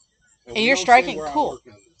 And and we you're don't say striking, where I cool. work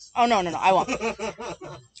on this. Oh no, I won't.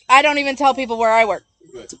 I don't even tell people where I work.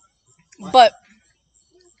 Good. But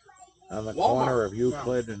On the Walmart. corner of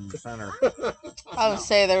Euclid and Center. I would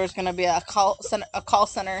say there was gonna be a call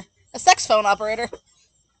center, a sex phone operator.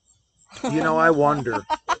 You know, I wonder.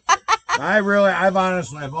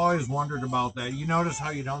 I've always wondered about that. You notice how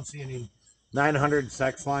you don't see any 900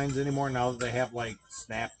 sex lines anymore now that they have like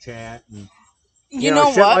Snapchat and You know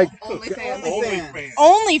shit what? like- OnlyFans. OnlyFans.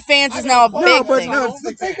 OnlyFans is now a No, big but thing. no,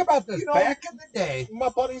 think about this. You know- Back in the day, My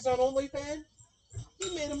buddy's on OnlyFans.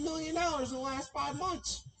 He made $1 million in the last 5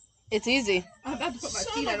 months. It's easy. I'm about to put my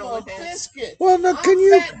Son feet on of a OnlyFans. biscuit. well, no, I'm can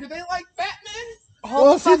you? fat. Do they like fat men? Hold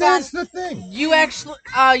Well, the see, fuck on. that's the thing. You actually,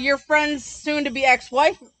 your friend's soon-to-be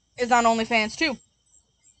ex-wife is on OnlyFans too.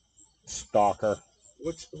 Stalker.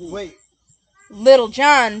 Wait. Little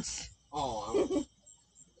John's Oh,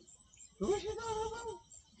 who is she talking about?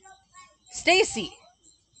 Stacy.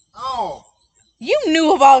 Oh. You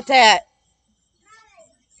knew about that.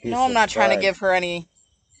 He's No, I'm not trying to subscribed. give her any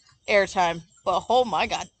airtime, but oh my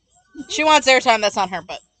god, she wants airtime. That's on her,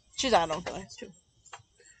 but she's on OnlyFans too.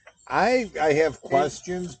 I have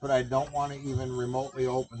questions, but I don't want to even remotely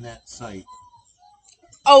open that site.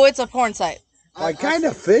 Oh, it's a porn site. I kind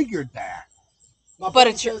of figured that. My But buddy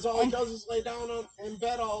it's your- says all he does is lay down in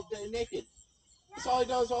bed all day naked. That's all he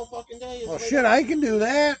does all fucking day. Is Well, lay shit, down. I can do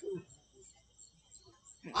that.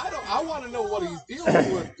 I want to know what he's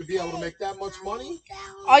dealing with to be able to make that much money.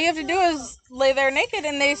 All you have to do is lay there naked,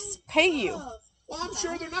 and they pay you. Well, I'm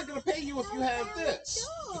sure they're not going to pay you if you have this.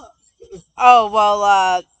 Oh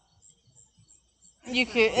well, you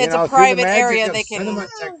could. It's You know, a through the private magic area. of They can. cinema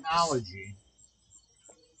technology.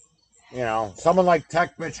 You know, someone like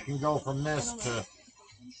Tech Bitch can go from this to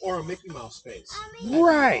Or a Mickey Mouse face.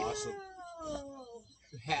 right. Awesome.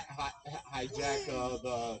 Hijack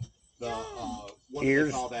the what do Ears.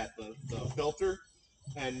 they call that? The filter.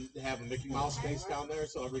 and have a Mickey Mouse face down there.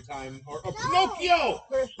 So every time, or Pinocchio,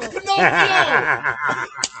 Pinocchio.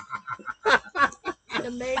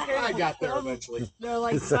 The makers. I got there eventually. There are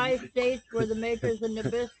like 5 states where the makers of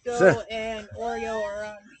Nabisco and Oreo are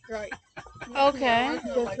on strike. Okay.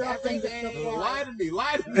 Disrupting the supply. Lie to me,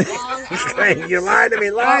 lie to me. You lied to me,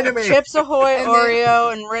 lied to me. Chips Ahoy,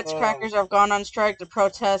 Oreo, and Ritz crackers have gone on strike to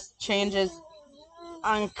protest changes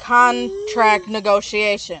on contract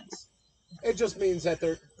negotiations. It just means that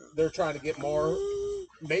they're trying to get more.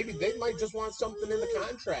 Maybe they might just want something in the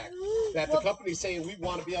contract that the company's saying we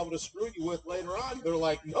want to be able to screw you with later on. They're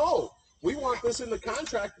like, no, we want this in the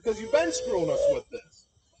contract because you've been screwing us with this.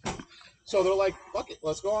 So they're like, fuck it,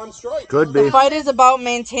 let's go on strike. Could The be. fight is about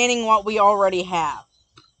maintaining what we already have.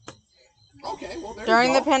 Okay, well there During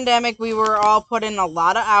you the go. pandemic, we were all put in a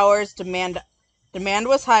lot of hours. Demand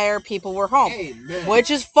was higher. People were home, Amen.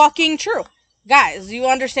 which is fucking true. Guys, you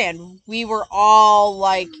understand? We were all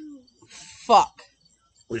like, fuck.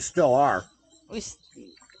 We still are. We, s-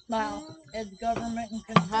 Wow. As government and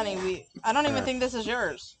control. honey, I don't even think this is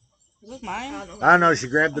yours. Is this mine? I don't know. She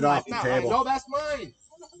grabbed it off the No, table. no, that's mine.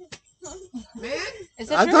 Man, Is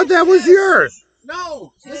this I yours? thought that was yours.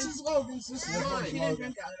 no, this is Logan's. This is She mine. didn't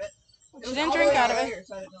drink out of it. She didn't drink out of it. Here,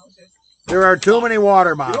 so I didn't know it was yours. There are too many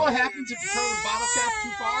water You know what bottles. happens if you turn the bottle cap too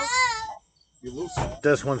far? You lose it.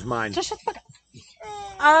 This one's mine. Just shut the fuck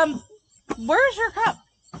up. Where's your cup?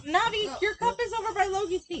 Navi, your cup is over by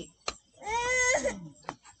Logi's feet.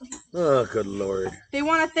 Oh, good lord. They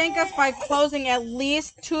want to thank us by closing at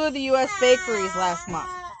least 2 of the U.S. bakeries last month.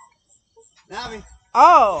 Navi.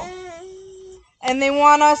 Oh. And they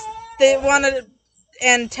wanted,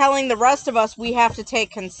 and telling the rest of us we have to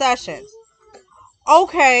take concessions.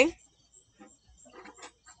 Okay.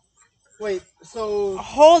 Wait, so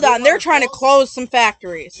Hold on. They're trying to close some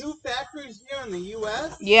factories. 2 factories here in the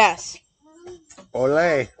U.S.? Yes.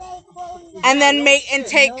 Ole. And then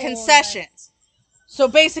take concessions. So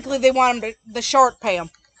basically they want them to, the short pay them.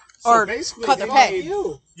 Or basically, cut their they pay.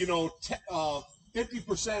 made,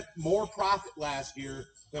 50% more profit last year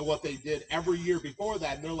than what they did every year before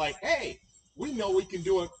that. And they're like, hey, we know we can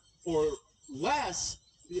do it for less.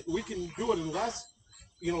 We can do it in less,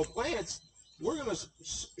 plants. We're going to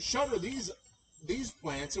shutter these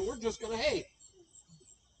plants, and we're just going to, hey,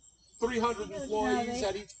 300 employees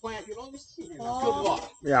at each plant. Good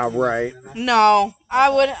luck. Yeah, right. No. I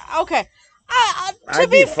would... Okay. To I'd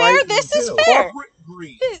be be fair, fighting this is too. fair. Corporate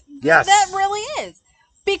greed. Yes. That really is.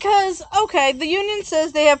 Because, okay, the union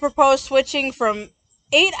says they have proposed switching from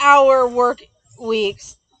 8-hour work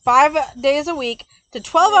weeks, 5 days a week, to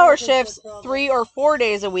 12-hour shifts, 3 or 4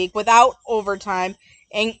 days a week without overtime,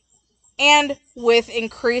 and with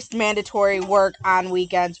increased mandatory work on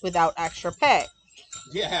weekends without extra pay.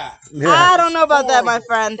 Yeah. I don't know about that, my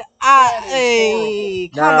friend.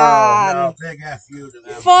 Come on. No, big F you to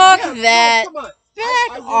them. Fuck Yeah, no, that. come on. Back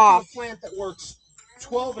I work off. in a plant that works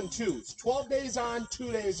 12 and 2s, 12 days on,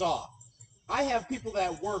 2 days off. I have people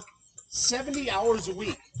that work 70 hours a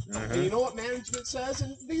week. And you know what management says?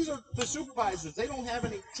 And these are the supervisors. They don't have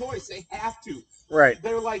any choice. They have to. Right.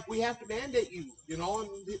 They're like, we have to mandate you, and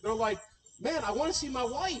they're like, man, I want to see my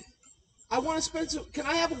wife. I want to spend some, can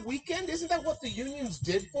I have a weekend? Isn't that what the unions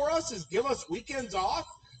did for us, is give us weekends off?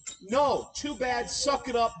 No, too bad, suck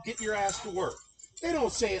it up, get your ass to work. They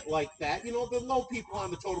don't say it like that. The low people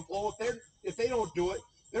on the totem pole, if they don't do it,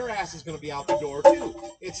 their ass is going to be out the door too.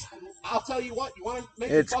 I'll tell you what, you want to make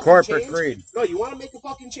It's a fucking corporate change? greed. No, you want to make a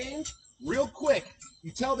fucking change? Real quick.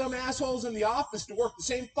 You tell them assholes in the office to work the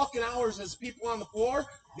same fucking hours as people on the floor,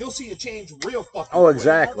 you'll see a change real fucking Oh, quick.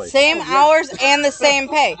 exactly. Same hours and the same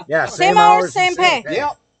pay. Yeah, Same hours, same pay.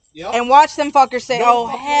 Yep. And watch them fuckers say, No oh,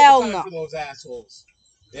 fucking hell overtime no. for those assholes.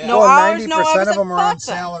 Yeah. No Well, hours, no 90% of overtime, them are on fuck them.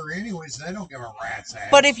 salary anyways. They don't give a rat's ass.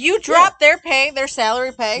 But if you drop their pay, their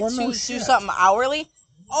salary pay, Well, to no do shit. something hourly,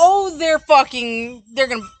 they're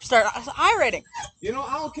going to start irating. I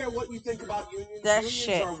don't care what you think about unions. That Unions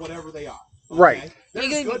shit. are whatever they are. Right. There's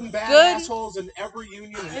You good can- and bad good- assholes in every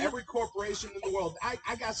union and every corporation in the world.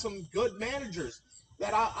 I got some good managers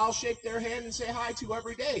that I'll shake their hand and say hi to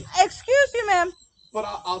every day. Excuse me, ma'am. But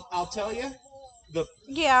I'll tell you,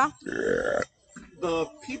 Yeah. the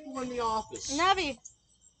people in the office Navi.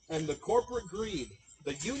 and the corporate greed,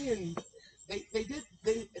 the union, they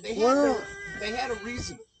Well- had a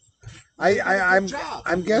reason.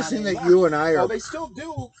 I'm guessing that you and I Well, are. they still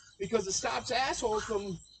do because it stops assholes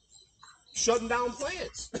from shutting down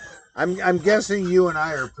plants. I'm guessing you and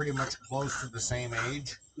I are pretty much close to the same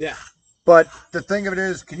age. Yeah. But the thing of it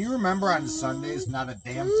is, can you remember on Sundays not a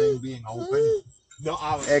damn thing being open? No,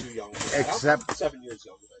 I was Ex- too young. For that. except- I'm 7 years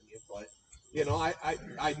younger than you, but You know,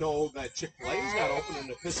 I know that Chick-fil-A's not open and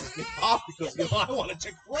it pisses me off because, you know, I want a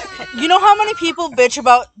Chick-fil-A. You know how many people bitch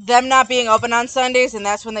about them not being open on Sundays, and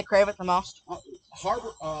that's when they crave it the most?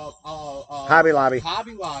 Hobby Lobby.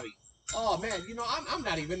 Hobby Lobby. Oh, man, you know, I'm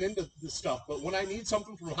not even into this stuff, but when I need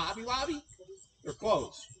something from Hobby Lobby, they're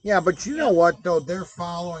closed. Yeah, but you know what, though? They're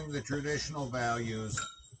following the traditional values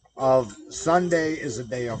of Sunday is a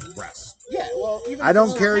day of rest. Yeah, well, even I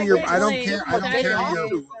don't if care it's your, not I don't Sunday, care, I but don't they care have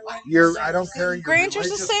your, to. I don't care your Granger's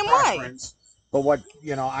the religious same way. preference, but what,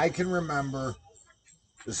 you know, I can remember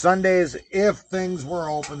the Sundays, if things were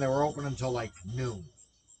open, they were open until like noon.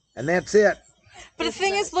 And that's it. But the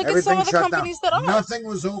thing is, look at Everything some of the shut companies down. that are. Nothing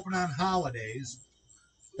was open on holidays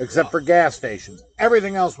except for gas stations.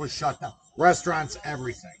 Everything else was shut down. Restaurants,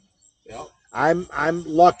 everything. Yep. I'm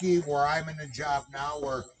lucky where I'm in a job now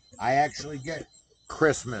where I actually get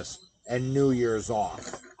Christmas and New Year's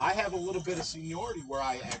off. I have a little bit of seniority where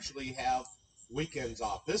I actually have weekends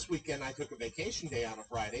off. This weekend I took a vacation day on a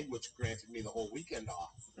Friday, which granted me the whole weekend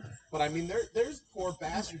off. But I mean, there's poor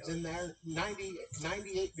bastards in there,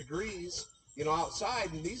 98 degrees, you know,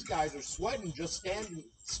 outside, and these guys are sweating just standing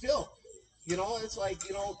still. You know, it's like,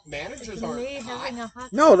 you know, managers aren't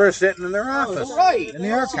hot. No, they're sitting in their office. Right. In the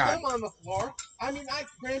air See con. them on the floor. I mean,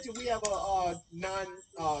 granted we have a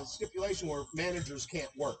non-stipulation where managers can't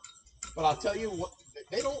work. But I'll tell you what,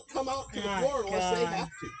 they don't come out to the floor unless they have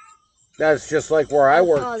to. That's just like where I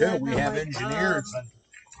work too. that We on have my engineers. And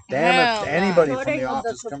damn, if anybody from the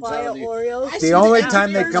office comes out of the Oreos. the only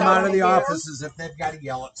time they come out of the office is if they've got to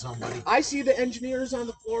yell at somebody. I see the engineers on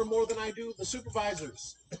the floor more than I do the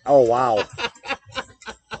supervisors. Oh wow.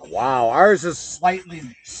 Wow, ours is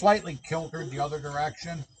slightly kiltered the other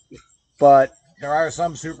direction, but there are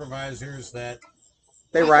some supervisors that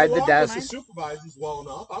they ride the I desk. the supervisors well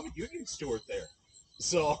enough. I'm a union steward there,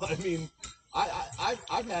 so I mean,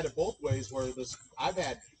 I've had it both ways where I've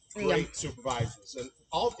had great supervisors, and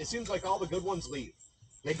it seems like all the good ones leave.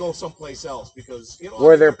 They go someplace else because you know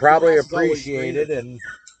Where they're the probably grass is always appreciated greener. and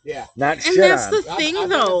Yeah, not And shit that's on. the thing, I've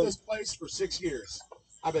though. been at this place for 6 years.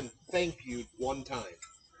 I've been thank you one time.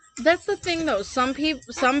 That's the thing, though. Some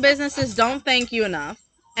businesses don't thank you enough,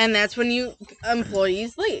 and that's when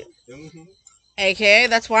employees leave. Mm-hmm. AKA,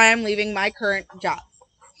 that's why I'm leaving my current job.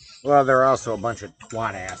 Well, they're also a bunch of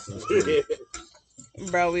twat asses. Too.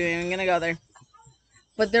 Bro, we ain't even gonna go there.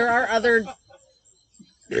 But there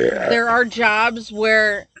are jobs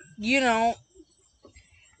where, you know,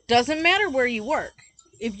 doesn't matter where you work.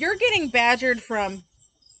 If you're getting badgered from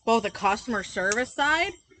both a customer service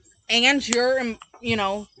side and your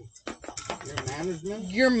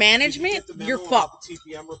management, you're fucked.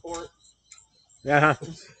 TPM report. Yeah.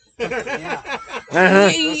 Yeah. Uh-huh.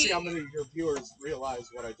 Let's see how many of your viewers realize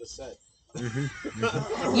what I just said.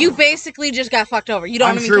 You basically just got fucked over. You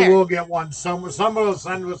don't I'm even sure care. we'll get one. Someone will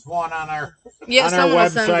send us one on our Yeah, on our someone will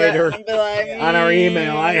send website it or and be like, on our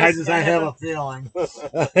email. I have a feeling.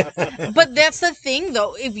 But that's the thing,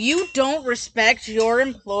 though. If you don't respect your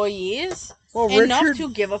employees enough to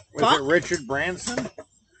give a Was fuck, it Richard Branson?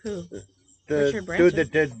 Who? The Richard Branson? dude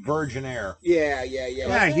that did Virgin Air. Yeah.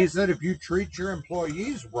 Yeah, he said if you treat your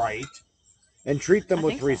employees right and treat them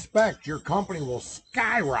with respect, your company will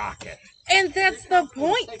skyrocket. And that's the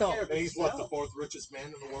point, though. And he's what, the 4th richest man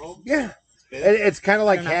in the world? Yeah. It's kind of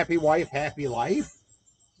like happy wife, happy life.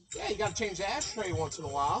 Yeah, you gotta change the ashtray once in a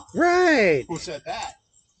while. Right. Who said that?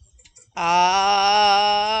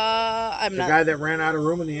 I'm The not. guy that ran out of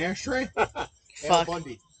room in the ashtray? Fuck.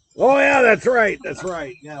 Bundy. Oh, yeah, that's right. That's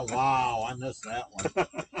right. Yeah, wow. I missed that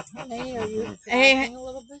one. Hey, are you Hey, laughing a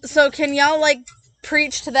little bit? so can y'all, like,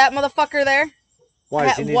 preach to that motherfucker there? Why,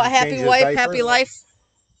 does he need to Happy change his wife, diaper? happy life?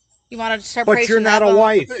 You want to start But preaching you're not that a one?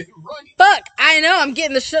 wife. Fuck, I know, I'm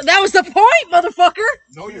getting the shit. That was the point, motherfucker!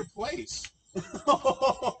 Know your place.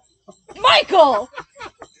 Michael!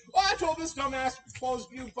 Well, I told this dumbass closed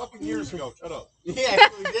view fucking years ago. Shut up. Yeah,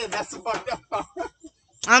 we did. That's the fucked up part.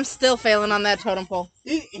 I'm still failing on that totem pole.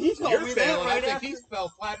 He told You're me that failing. I right think after. he fell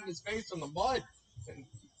flat in his face on the mud. And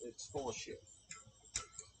it's full of shit.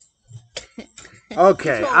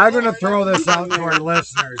 Okay, I'm going to throw this out to our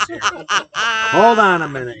listeners here. Hold on a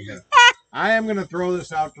minute here. I am going to throw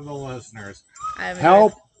this out to the listeners.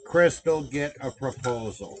 Help Crystal get a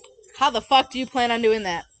proposal. How the fuck do you plan on doing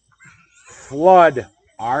that? Flood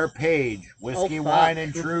our page, Whiskey, fuck. Wine,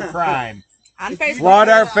 and True Crime. On Facebook? Flood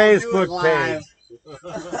our I'll do it Facebook live. page.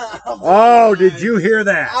 Oh, did you hear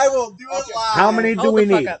that? I will do it live. How many do Hold we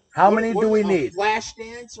the fuck need? up. How many do we need? Flash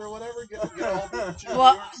dance or whatever? Get all the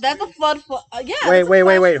Well, that's a flood. Yeah. Wait, that's a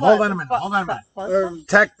wait. flash Hold flood. on a minute. Hold on a minute. Flood?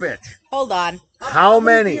 Tech bitch. Hold on. How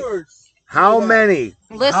many? viewers? How many?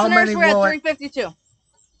 Listeners, many we're at will it- 352.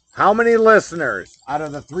 How many listeners out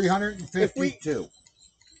of the 352?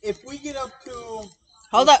 If we get up to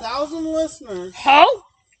Hold up. 1,000 listeners Ho?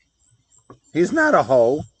 He's not a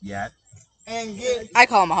hoe yet. and get, I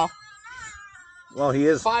call him a hoe. Well, he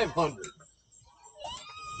is. 500.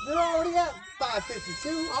 they're already at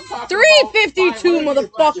 552. I'm talking 352,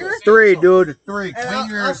 about 500 motherfucker. 3, dude. 3. And Clean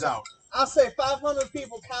yours out. I'll say 500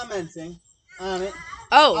 people commenting on it.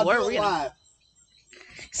 Oh, I'll where do are we it gonna... live.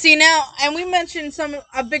 See now, and we mentioned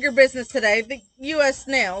a bigger business today, the U.S.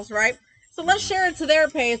 Snails, right? So let's share it to their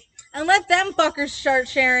page and let them fuckers start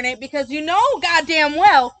sharing it because you know goddamn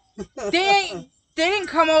well they didn't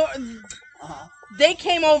come over. Uh-huh. They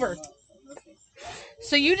came over.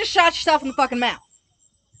 So you just shot yourself in the fucking mouth.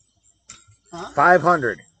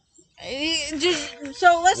 500.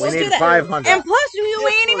 So let's We just need do that. 500. And plus,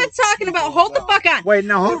 we ain't even talking about. Hold the fuck on. Wait,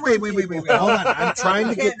 no, wait. Hold on. I'm trying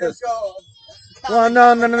to get this. Go. Well,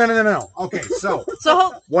 no. Okay, so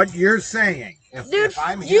So what you're saying, dude, if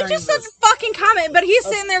I'm you hearing just said this, fucking comment, but he's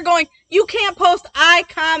sitting there going, "You can't post I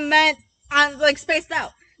comment on like spaced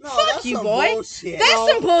out." No, Fuck that's you, some boy. bullshit. That's No,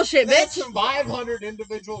 some bullshit, That's bitch. some 500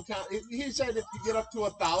 individual account. He said if you get up to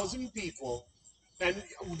 1,000 people, and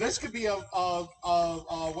this could be a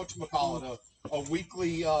whatchamacallit, a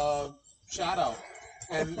weekly shout out,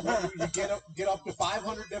 and you get up to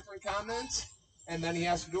 500 different comments, and then he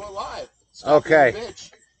has to do it live. Stop Okay. being a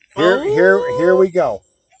bitch. here we go.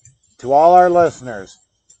 To all our listeners,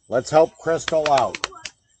 let's help Crystal out.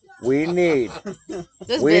 We need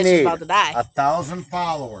This We bitch is need about to die. 1,000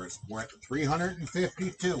 followers. We're at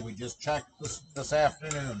 352. We just checked this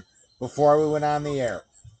afternoon before we went on the air.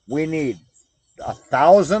 We need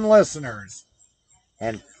 1,000 listeners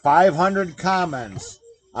and 500 comments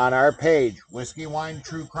on our page, Whiskey Wine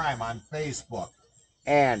True Crime on Facebook.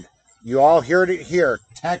 And you all heard it here.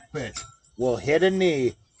 Tech Bitch will hit a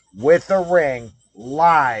knee with a ring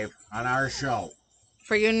live on our show.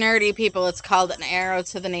 For you nerdy people, it's called an arrow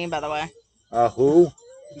to the knee, by the way. Who?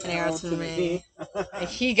 An arrow to the knee.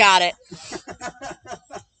 He got it.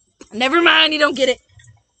 Never mind, you don't get it.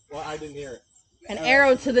 Well, I didn't hear it. An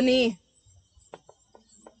arrow to the knee.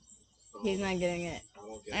 He's not getting it. I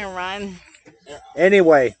don't get it. Never mind.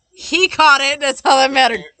 Anyway, He caught it. That's all that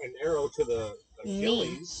mattered. An arrow to the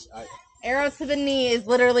Achilles. Arrow to the knee is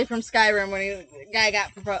literally from Skyrim when the guy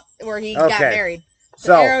got where he got Okay. married.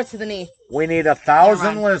 so Arrow to the knee. we need 1,000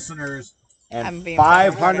 Never mind. listeners I'm and being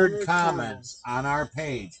 500 comments on our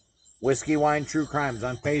page, Whiskey Wine True Crimes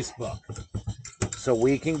on Facebook, so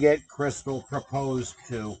we can get Crystal proposed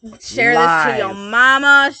to. Share live. this to your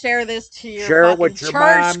mama. Share this to your Share it fucking with your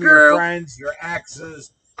church mom, group. your friends, your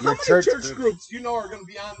exes, How your many church, church groups you know are going to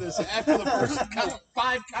be on this after the first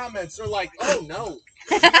 5 comments? They're like, oh no.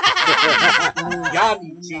 God,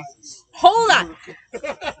 Jesus. Hold on.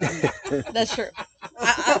 That's true.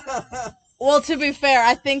 Well, to be fair,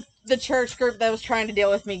 I think the church group that was trying to deal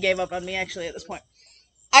with me gave up on me, actually, at this point.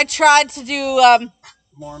 I tried to do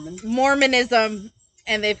Mormonism,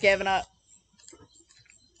 and they've given up.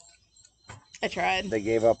 I tried. They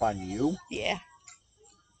gave up on you? Yeah,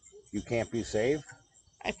 You can't be saved?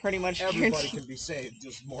 I pretty much Everybody guarantee. can be saved.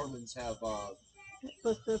 Just Mormons have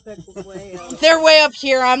Specific way of. They're way up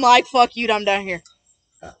here. I'm like, fuck you, I'm down here.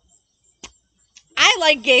 I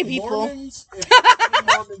like gay people. Mormons. If there are any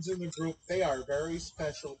Mormons in the group, they are very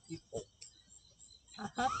special people.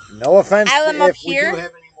 No offense I am to up if we here. do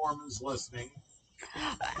have any Mormons listening.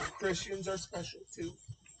 Christians are special too.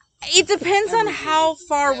 It depends on how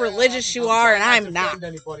far Yeah, religious you are, and I'm trying not. to defend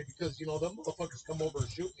anybody because you know them motherfuckers come over and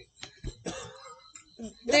shoot me.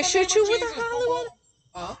 They shoot you with a holy water.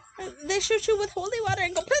 Huh? They shoot you with holy water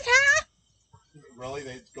and go, "Pata!" Really?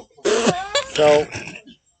 They go. So,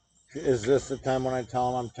 is this the time when I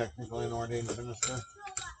tell them I'm technically an ordained minister?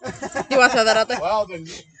 You want to throw that out there? Well, then,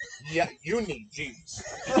 yeah, you need Jesus.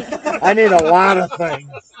 I need a lot of things.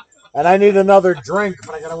 And I need another drink,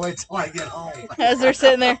 but I gotta wait till I get home. As they're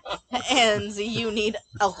sitting there, and you need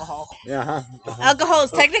alcohol. Yeah, huh? Alcohol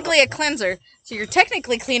is technically a cleanser, so you're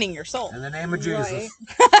technically cleaning your soul. In the name of Jesus.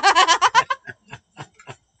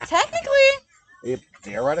 Technically,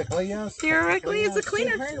 Theoretically, yes. theoretically, it's a They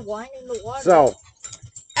cleaner. turned wine into water. So,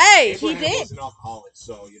 Hey, he Abraham did. was an alcoholic,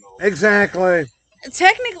 so you know. exactly.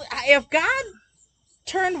 Technically, if God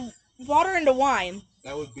turned water into wine,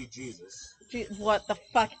 That would be Jesus. what the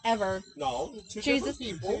fuck ever? No, two Jesus.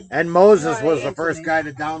 different people. And Moses was the Right. first guy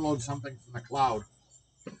to download something from the cloud.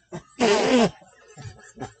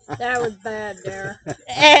 That was bad there. That's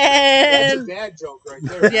a And dad joke right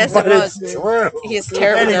there. yes, But it was. it's true. He's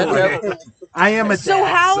terrible. Anyway, I am a dad, So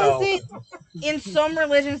how so- is it in some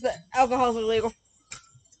religions that alcohol is illegal?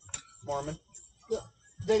 Mormon.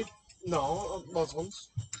 They No, Muslims.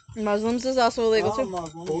 Muslims is also illegal Oh, too.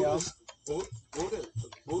 Muslim, Buddhist,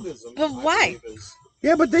 Buddhism. But I why? believe, is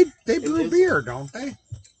Yeah, but they brew is- beer, don't they?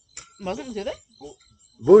 Muslims do they?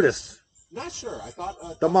 Buddhists. not sure. I thought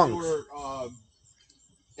The they monks. were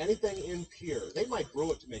anything impure. They might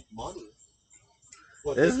brew it to make money.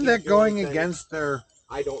 But they Isn't can't that do going anything- against their?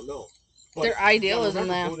 I don't know. But Their you gotta idealism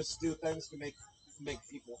remember, there. Buddhists do things to make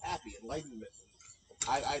people happy, enlightenment.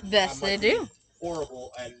 Yes, I they might be do.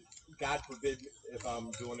 horrible, and God forbid if I'm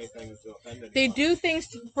doing anything to offend anybody. They do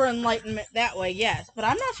things for enlightenment that way, yes. But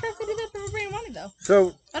I'm not sure if they do that for bringing money though.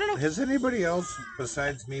 So, I don't know. has anybody else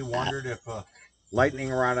besides me wondered if a lightning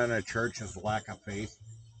rod on a church is lack of faith?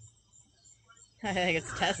 I think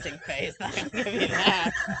it's testing phase. Not gonna give you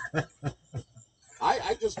that.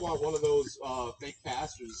 I just want one of those fake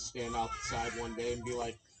pastors to stand outside one day and be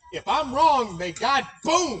like, if I'm wrong, may God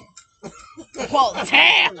boom! Well,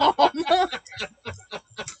 damn.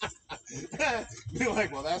 Be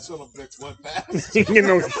like, well, that son of a bitch went fast. You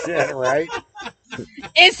know shit, right?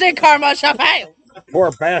 Instant karma champagne.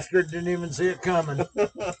 Poor bastard didn't even see it coming.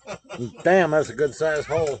 Damn, that's a good sized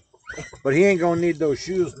hole. But he ain't gonna need those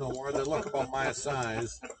shoes no more. They look about my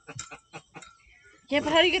size. Yeah,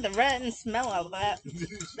 but how do you get the rotten smell out of that?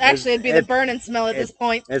 Actually, it'd be the burning smell at this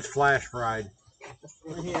point. It's flash fried.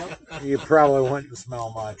 Yep. You probably wouldn't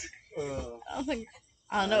smell much.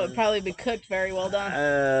 I don't know. It'd probably be cooked very well done.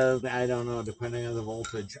 I don't know. Depending on the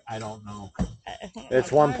voltage, I don't know. I It's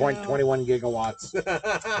 1.21 gigawatts.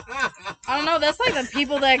 I don't know. That's like the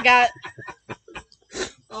people that got.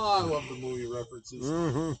 Oh, I love the movie references.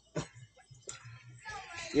 Mm-hmm.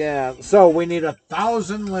 Yeah. So we need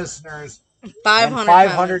 1,000 listeners. 500. and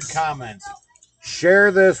 500 comments. comments.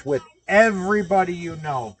 Share this with everybody you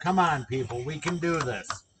know. Come on, people. We can do this.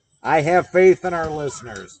 I have faith in our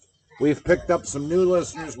listeners. We've picked up some new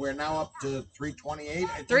listeners. We're now up to 328.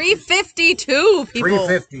 352 people.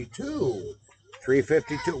 352.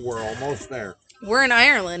 352. We're almost there. We're in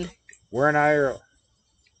Ireland. We're in Ireland.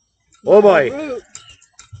 Oh, boy. Root.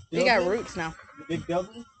 We got roots now. Big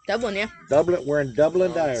Dublin? Dublin, yeah. Dublin. We're in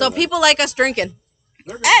Dublin, Ireland. So people like us drinking.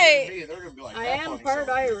 They're gonna Hey! be me. They're gonna be like, I that am funny part son of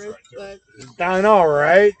a bitch Irish, right but I know,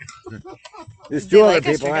 right? There's They two other like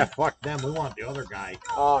us people. drinking. Fuck them. We want the other guy. there.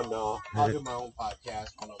 Oh no, I'll do my own podcast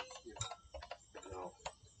when I'm,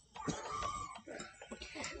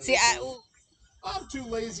 See, I'm too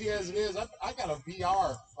lazy as it is. I got a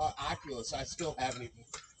VR Oculus. I still haven't even.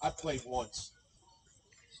 I played once.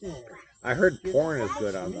 I heard porn is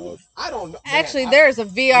good on those. I don't know. actually, Man, there's a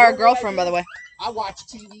VR what I girlfriend, did? by the way. I watched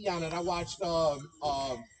TV on it. I watched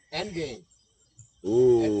Endgame.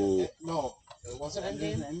 Ooh. No, it wasn't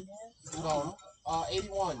Endgame. No,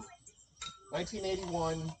 81,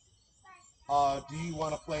 1981. Do you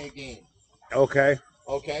want to play a game? Okay.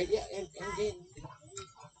 Okay, yeah, Endgame.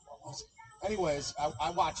 Anyways, I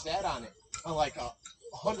watched that on it on like a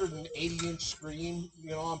 180-inch screen. You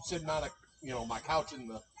know, I'm sitting on my couch in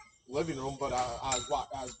the living room, but I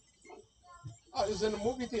was in a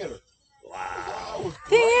movie theater. Wow.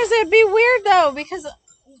 Thing is, it'd be weird though because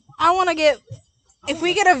I want to get. If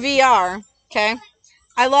we get a VR, okay,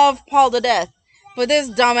 I love Paul to death, but this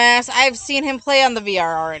dumbass, I've seen him play on the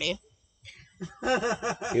VR already.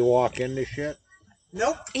 You walk into shit.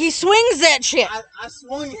 Nope. He swings that shit, I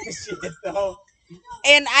swung that shit though.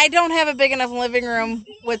 and I don't have a big enough living room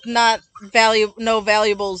with no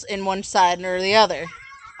valuables in one side or the other.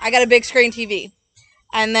 I got a big screen TV,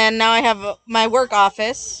 and then now I have my work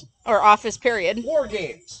office or office period. War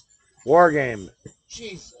games. War game.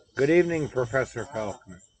 Jesus. Good evening, Professor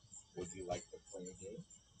Falcon. Would you like to play a game?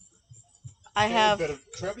 I And have. a bit of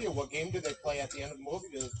trivia. What game did they play at the end of the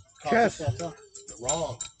movie? Chess.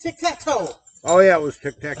 Wrong. Tic-tac-toe. Oh yeah, it was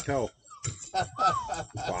tic-tac-toe.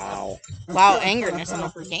 Wow. Wow, angerness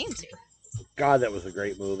on for games here. God, that was a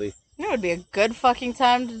great movie. You know, it would be a good fucking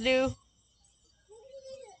time to do.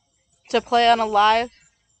 To play on a live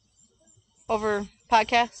over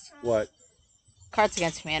podcast. What? Cards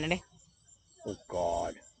Against Humanity. Oh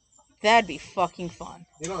God. That'd be fucking fun.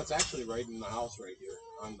 You know, it's actually right in the house right here.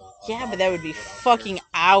 On the, Yeah, but that would be fucking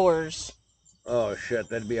hours. Oh shit,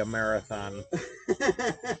 that'd be a marathon.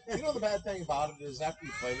 You know the bad thing about it is after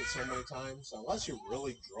you played it so many times, unless you're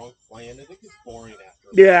really drunk playing it, it gets boring after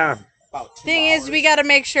Yeah. about 2 Thing hours. is, we gotta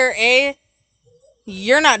make sure, A,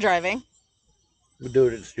 you're not driving, We do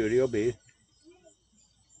it at Studio B.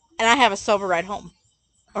 and I have a sober ride home.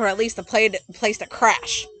 Or at least a place to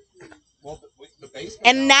crash. Well, the basement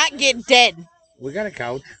And not get dead. We got a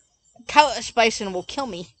couch. Couch bison will kill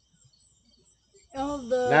me. Oh,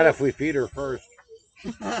 Not if we feed her first.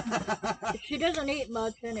 she doesn't eat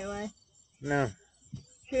much anyway. No.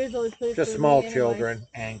 Cheers always plays Just for small me anyway. children,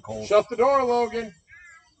 ankles. Shut the door, Logan.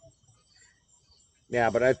 Yeah,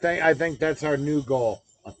 but I think that's our new goal: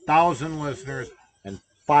 1,000 listeners and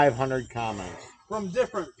 500 comments From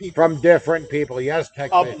different people. from different people. Yes,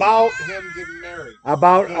 Tech Bitch. About him getting married.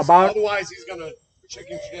 About Because about. Otherwise, he's gonna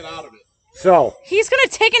chicken shit out of it. So He's gonna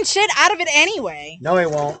take shit out of it anyway. no, he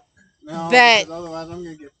won't. No, Bet. because otherwise I'm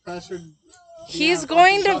gonna get pressured. He's Yeah,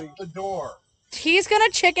 going fucking to. The door. He's gonna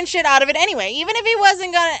chicken shit out of it anyway. Even if he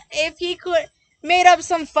wasn't gonna, if he could made up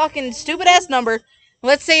some fucking stupid ass number,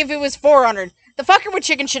 let's say if it was 400, the fucker would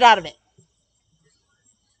chicken shit out of it.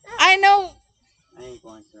 I know I ain't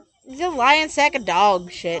going to. he's a lying sack of dog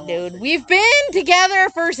shit, dude. We've been together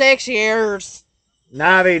for 6 years.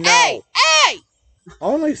 Navi, no. Hey!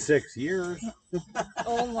 Only 6 years.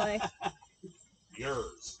 Oh my.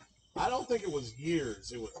 Yours. I don't think it was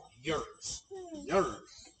years. It was yours.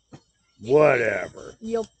 Yours. Whatever.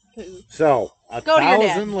 You'll poo. So Go to your dad,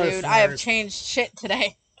 1,000 listeners. dude. I have changed shit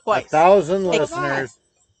today twice. 1,000 Hey, listeners.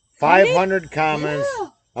 500 comments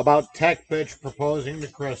about Tech Bitch proposing to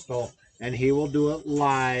Crystal, and he will do it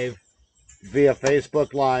live via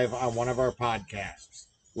Facebook Live on one of our podcasts.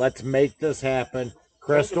 Let's make this happen.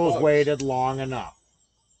 Crystal's waited long enough.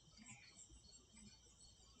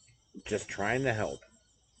 Just trying to help.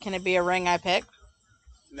 Can it be a ring I pick?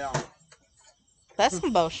 No. That's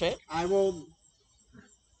some bullshit. I will.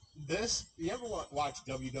 This, you ever watch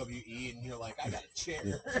WWE and you're like, I got a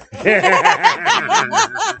chair?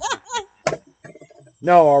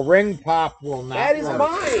 No, a ring pop will not That is work.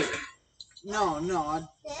 mine. No.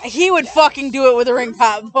 He would fucking do it with a ring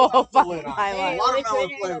pop. Oh, fucking my Hey, life. Watermelon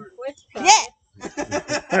listen, flavor.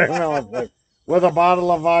 Yeah. With a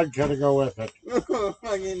bottle of vodka to go with it.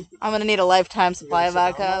 Fucking. I'm gonna need a lifetime supply of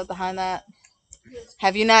vodka behind that.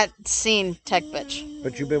 Have you not seen Tech Bitch?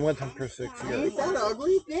 But you've been with him for 6 years. Ain't that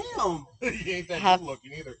ugly? Damn. You ain't that Have- good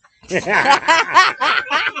looking either.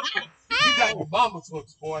 You got your mama's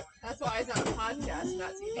looks, boy. That's why it's not a podcast,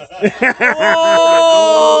 not TV.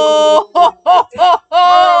 Oh!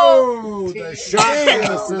 Oh, the shot from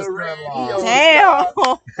the sister-in-law. Damn!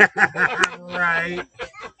 Right.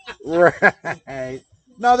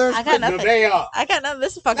 No, there's I got nothing. Nevaeh. I got nothing.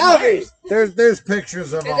 This is fucking Navi. hilarious. there's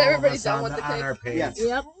pictures of Is all of everybody us done on, with the on cake? our page. Yes.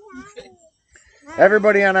 Yep.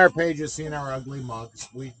 Everybody on our page has seen our ugly mugs.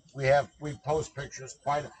 We post pictures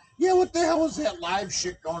quite. Yeah, what the hell was that live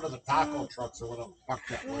shit going to the taco trucks or whatever the fuck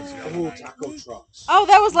that was? Oh, taco trucks. Oh,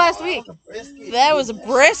 that was last week. That was a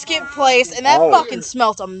brisket place, and that Oh. fucking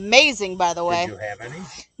smelled amazing, by the way. Did you have any?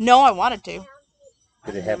 No, I wanted to.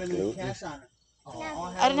 Did it I have didn't have any gluten? cash on it.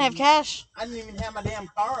 Oh, I didn't have cash. I didn't even have my damn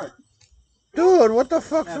card. Dude, what the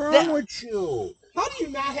fuck's That- wrong with you? How do you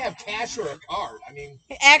not have cash or a card? I mean,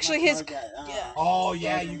 Actually, My his. card got, yeah. oh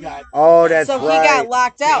yeah, you got. Oh, that's So he right. got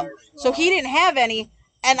locked out. So he didn't have any,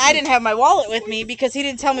 and I didn't have my wallet with me because he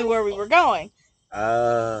didn't tell me where we were going.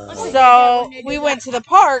 So we went to the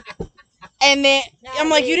park, and then I'm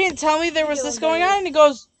like, "You didn't tell me there was this going on?" And he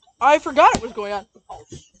goes, "I forgot it was going on."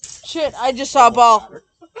 Shit, I just saw a ball.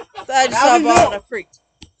 I just saw a ball and I freaked.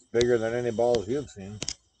 Bigger than any balls you've seen.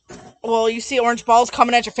 Well, you see orange balls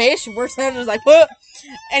coming at your face. Your worst enemy is like, "What?"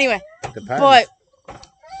 Anyway, Depends. but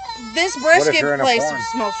this if brisket you're in a place porn?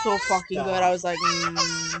 smelled so fucking good. I was like,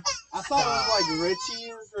 I thought it was like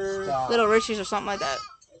Richie's or Stop. Little Richie's or something like that.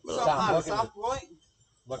 South Point.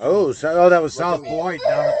 That was South Point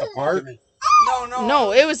down at the park. No.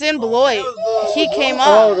 No, it was in Beloit. It was the- He came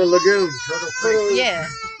Oh, up. the lagoon, Turtle Creek. Yeah.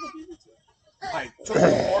 I took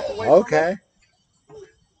the fork away from Okay.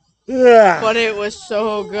 Yeah. But it was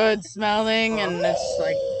so good smelling, and it's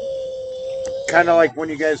like, Kind of like when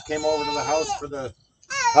you guys came over to the house for the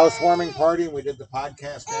housewarming party and we did the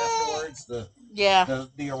podcast afterwards. yeah.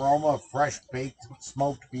 The aroma of fresh baked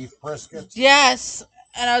smoked beef briskets. Yes.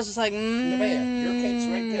 And I was just like, Nevaeh, your cake's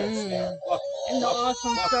right there. mm. Sam. Look, And the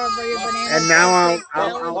awesome strawberry banana. And now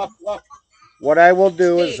cake. look. what I will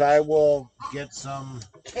do is I will get some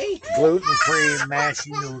Cake. gluten-free mashy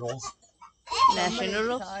noodles. Mashed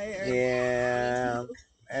noodles.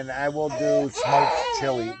 And I will do smoked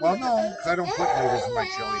chili. Well, no, 'cause I don't put noodles in my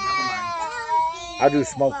chili. Never mind. I'll do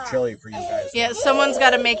smoked chili for you guys. Yeah, someone's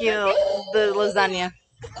got to make you the lasagna.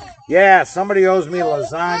 Yeah, somebody owes me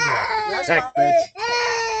lasagna. Tech bitch.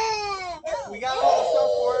 We got all the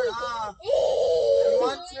stuff for it. You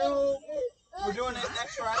want to? We're doing it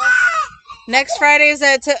next Friday. Next Friday is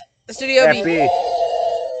at Studio B. FB.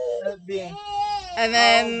 That'd be. And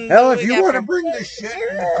then Hell, the if week you want to after, bring this shit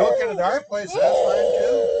and cook it at our place, that's fine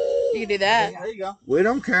too. you can do that. There you go. We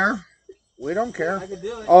don't care. We don't care. I could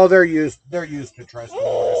do it. Oh, they're used to Tristan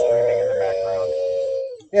Water screaming in the background.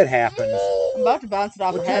 It happens. I'm about to bounce it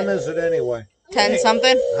off What the time head. is it anyway? 10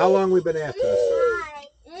 something. How long we been at this?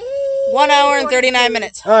 1 hour and 39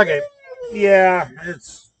 minutes. Okay. Yeah,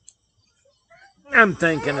 I'm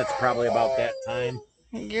thinking it's probably about that time.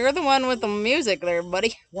 You're the one with the music there,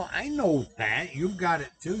 buddy. Well, I know that. You've got it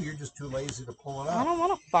too. You're just too lazy to pull it I up. don't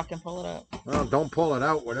want to fucking pull it up. Well, don't pull it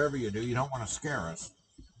out, whatever you do. You don't want to scare us.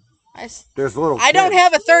 I There's little I don't kids.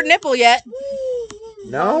 have a third nipple yet.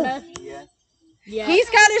 No? Yeah. Yeah. He's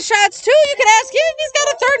got his shots too. You can ask him if he's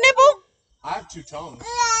got a third nipple. I have 2 tongues.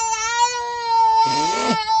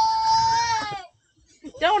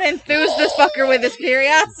 Don't enthuse this fucker with his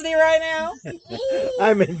curiosity right now.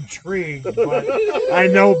 I'm intrigued, but I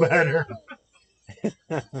know better.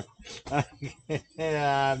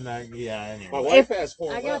 Yeah, I'm not. Yeah, My anyway. wife has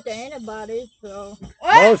 4 I got the lips. antibodies, so.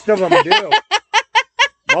 Most of them do.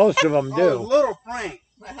 Most of them Oh, do. little Frank.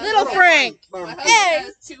 Little Frank. My husband Hey.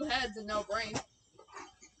 has 2 heads and no brain.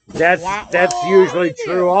 That's usually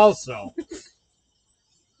true also.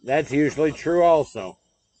 That's usually true also.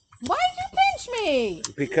 Why'd you pinch me?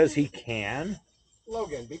 Because he can,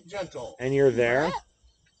 Logan, be gentle. and you're there.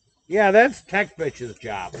 Yeah, that's Tech Bitch's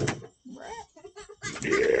job.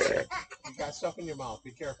 You got stuff in your mouth.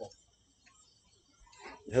 Be careful.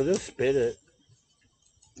 He'll just spit it.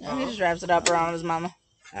 He just wraps it up around his mama.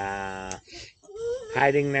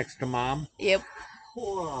 Hiding next to mom. Yep.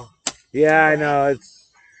 Yeah, I know.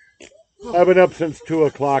 I've been up since 2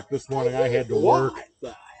 o'clock this morning. I had to work. What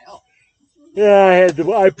the hell? Yeah,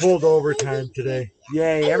 I pulled overtime today.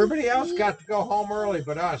 Yay! Everybody else got to go home early,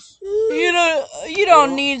 but us. You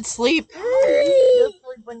don't need sleep. You'll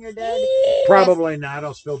sleep when you're dead. Probably not.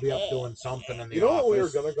 I'll still be up doing something in the You know what we were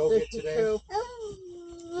office. gonna go This get is today? true.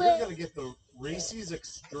 We were gonna get the Reese's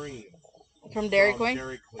Extreme From Dairy from Queen.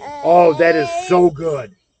 Dairy Queen. Oh, that is so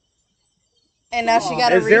good. And now she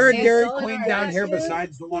got a Is there a Reese's. Dairy Reese's. Queen down here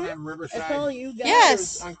besides the one on That's all Riverside? you got.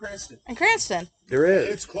 Yes. On Cranston. In Cranston. There is.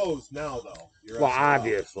 It's closed now, though. You're Well,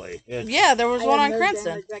 absolutely obviously. It's- Yeah, there was I one have on nerve Cranston.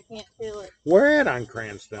 damage, I can't feel it. Where at on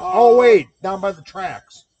Cranston? Oh, wait. Down by the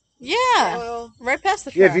tracks. Yeah, Well, right past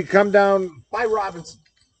the Yeah, track. if you come down. By Robinson.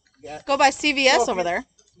 Yeah. Go by CVS Well, if over you- there.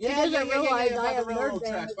 Yeah, doesn't realize I by the have railroad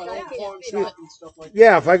nerve tracks, by the damage. old pawn I can't shop and stuff like that.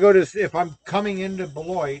 Yeah, if I'm coming into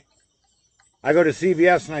Beloit, I go to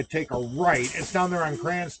CVS and I take a right. It's down there on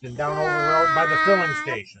Cranston, down over the road by the filling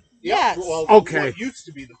station. Yes. Well, Okay. What used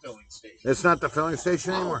to be the filling station. It's not the filling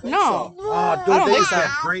station anymore. No. Oh, I dude, don't they think used to so.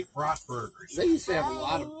 have great brat burgers. They used to have a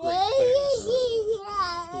lot of great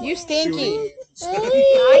things. You stinky.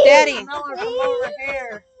 Shootings. Daddy. no, come over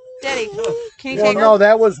here. Daddy, can you Well, take no, her?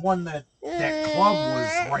 that was one that club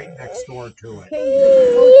was right next door to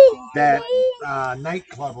it. That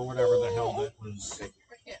nightclub or whatever the hell that was.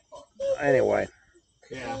 Anyway.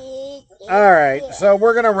 Yeah. All right, so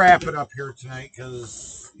we're gonna wrap it up here tonight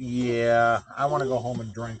because I want to go home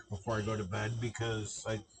and drink before I go to bed because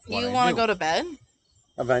You want to go to bed?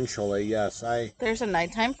 Eventually, yes, There's a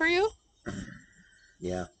nighttime for you?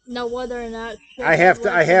 yeah. Know whether or not. I have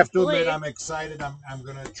to admit sleep. I'm excited. I'm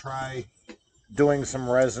gonna try doing some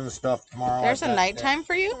resin stuff tomorrow. There's I've a got nighttime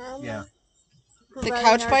for you? that- Yeah, The Providing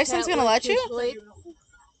couch our bison's cat gonna let lets you? sleep.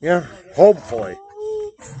 yeah, hopefully.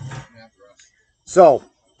 So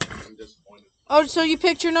I'm disappointed. Oh, so you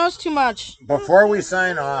picked your nose too much. before we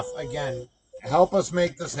sign off, again, help us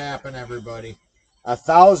make this happen, everybody.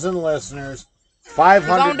 1,000 listeners,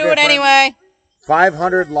 500. Don't do it different- anyway.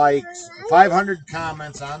 500 likes, 500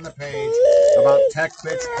 comments on the page about Tech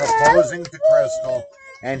Bitch proposing to Crystal,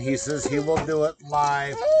 and he says he will do it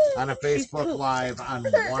live on a Facebook Live on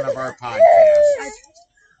one of our podcasts.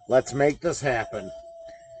 Let's make this happen.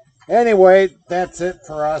 Anyway, that's it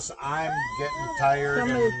for us. I'm getting tired,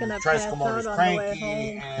 Somebody's and gonna Tricycle pass Motor's out on the way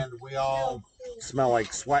cranky, home. and we all smell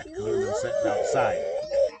like sweat because we've been sitting outside.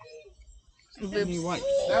 That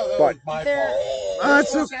But- was my There- fault. Oh,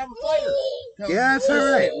 it's Supposed to have a fighter. Yeah, it's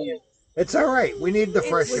all right. It's all right. We need the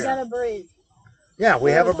fresh We got air. a breeze. Yeah,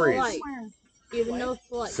 we have a breeze. Slight. Even though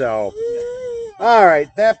slight. So, all right.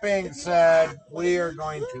 That being said, we are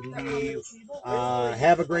going to leave.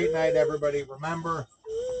 Have a great night, everybody. Remember,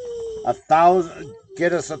 1,000.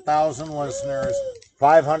 Get us 1,000 listeners,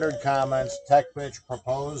 500 comments. Tech Bitch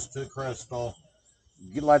proposed to Crystal.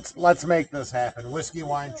 Let's make this happen. Whiskey,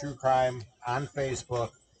 Wine, True Crime on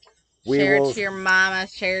Facebook. Share it to your mama,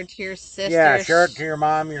 share it to your sister. Yeah, share it to your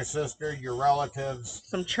mom, your sister, your relatives.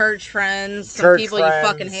 Some church friends, some Church people friends.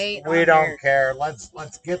 you fucking hate. We I don't care. Let's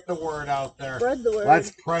get the word out there. Spread the word. Let's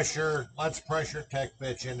pressure Tech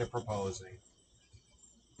Bitch into proposing.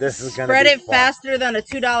 This is gonna Spread be it fun. faster than a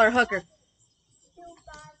 $2 hooker.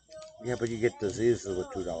 Yeah, but you get diseases with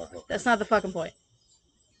 $2 hook. That's not the fucking point.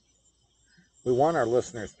 We want our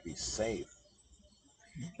listeners to be safe.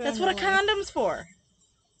 That's what a condom's for.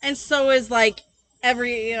 And so is like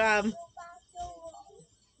every Can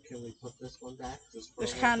we put this one back? Just for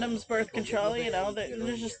there's a little bit? condoms, birth control. You know,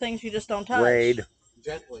 there's just things you just don't touch. Raid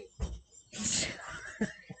Gently.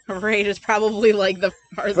 Raid is probably like the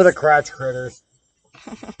farthest. for the crotch critters.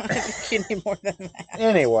 You need more than that.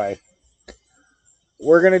 Anyway,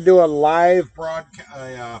 we're gonna do a live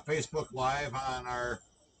broadcast, Facebook Live on our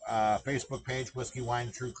Facebook page, Whiskey,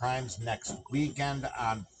 Wine, True Crimes, next weekend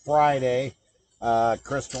on Friday.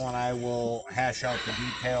 Crystal and I will hash out the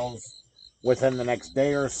details within the next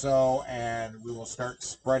day or so, and we will start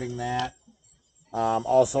spreading that.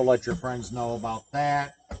 Also, let your friends know about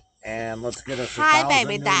that, and let's get us 1,000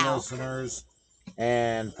 new listeners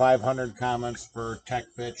and 500 comments for Tech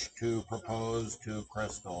Bitch to propose to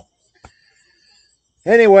Crystal.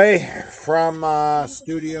 Anyway, from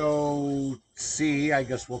Studio C, I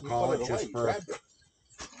guess we'll call it, just for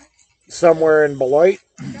somewhere in Beloit.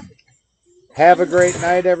 Have a great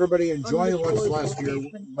night, everybody. Enjoy what's left your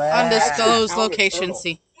Undisclosed location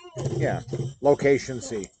C. Yeah, location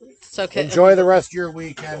C. It's okay. Enjoy the rest of your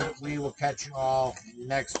weekend. We will catch you all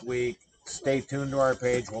next week. Stay tuned to our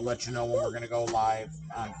page. We'll let you know when we're going to go live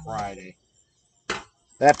on Friday.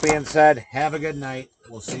 That being said, have a good night.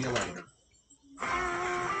 We'll see you later.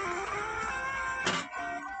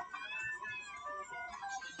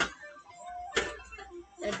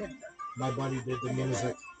 My buddy did the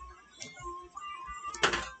music.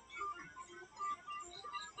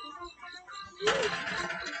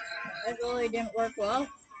 That really didn't work well.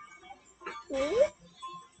 Tune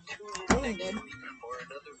in next week for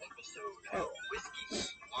another episode of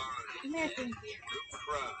Whiskey, Wine, and True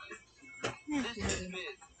Crime. This has been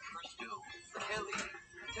Crystal, Kelly,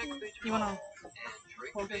 Tech Bitch You wanna Mom, and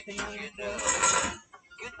Drink hold the Bitch thing on your Jenna.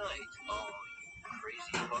 Good night, all you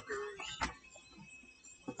crazy fuckers.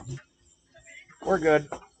 We're good.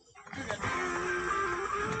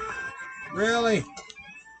 Really?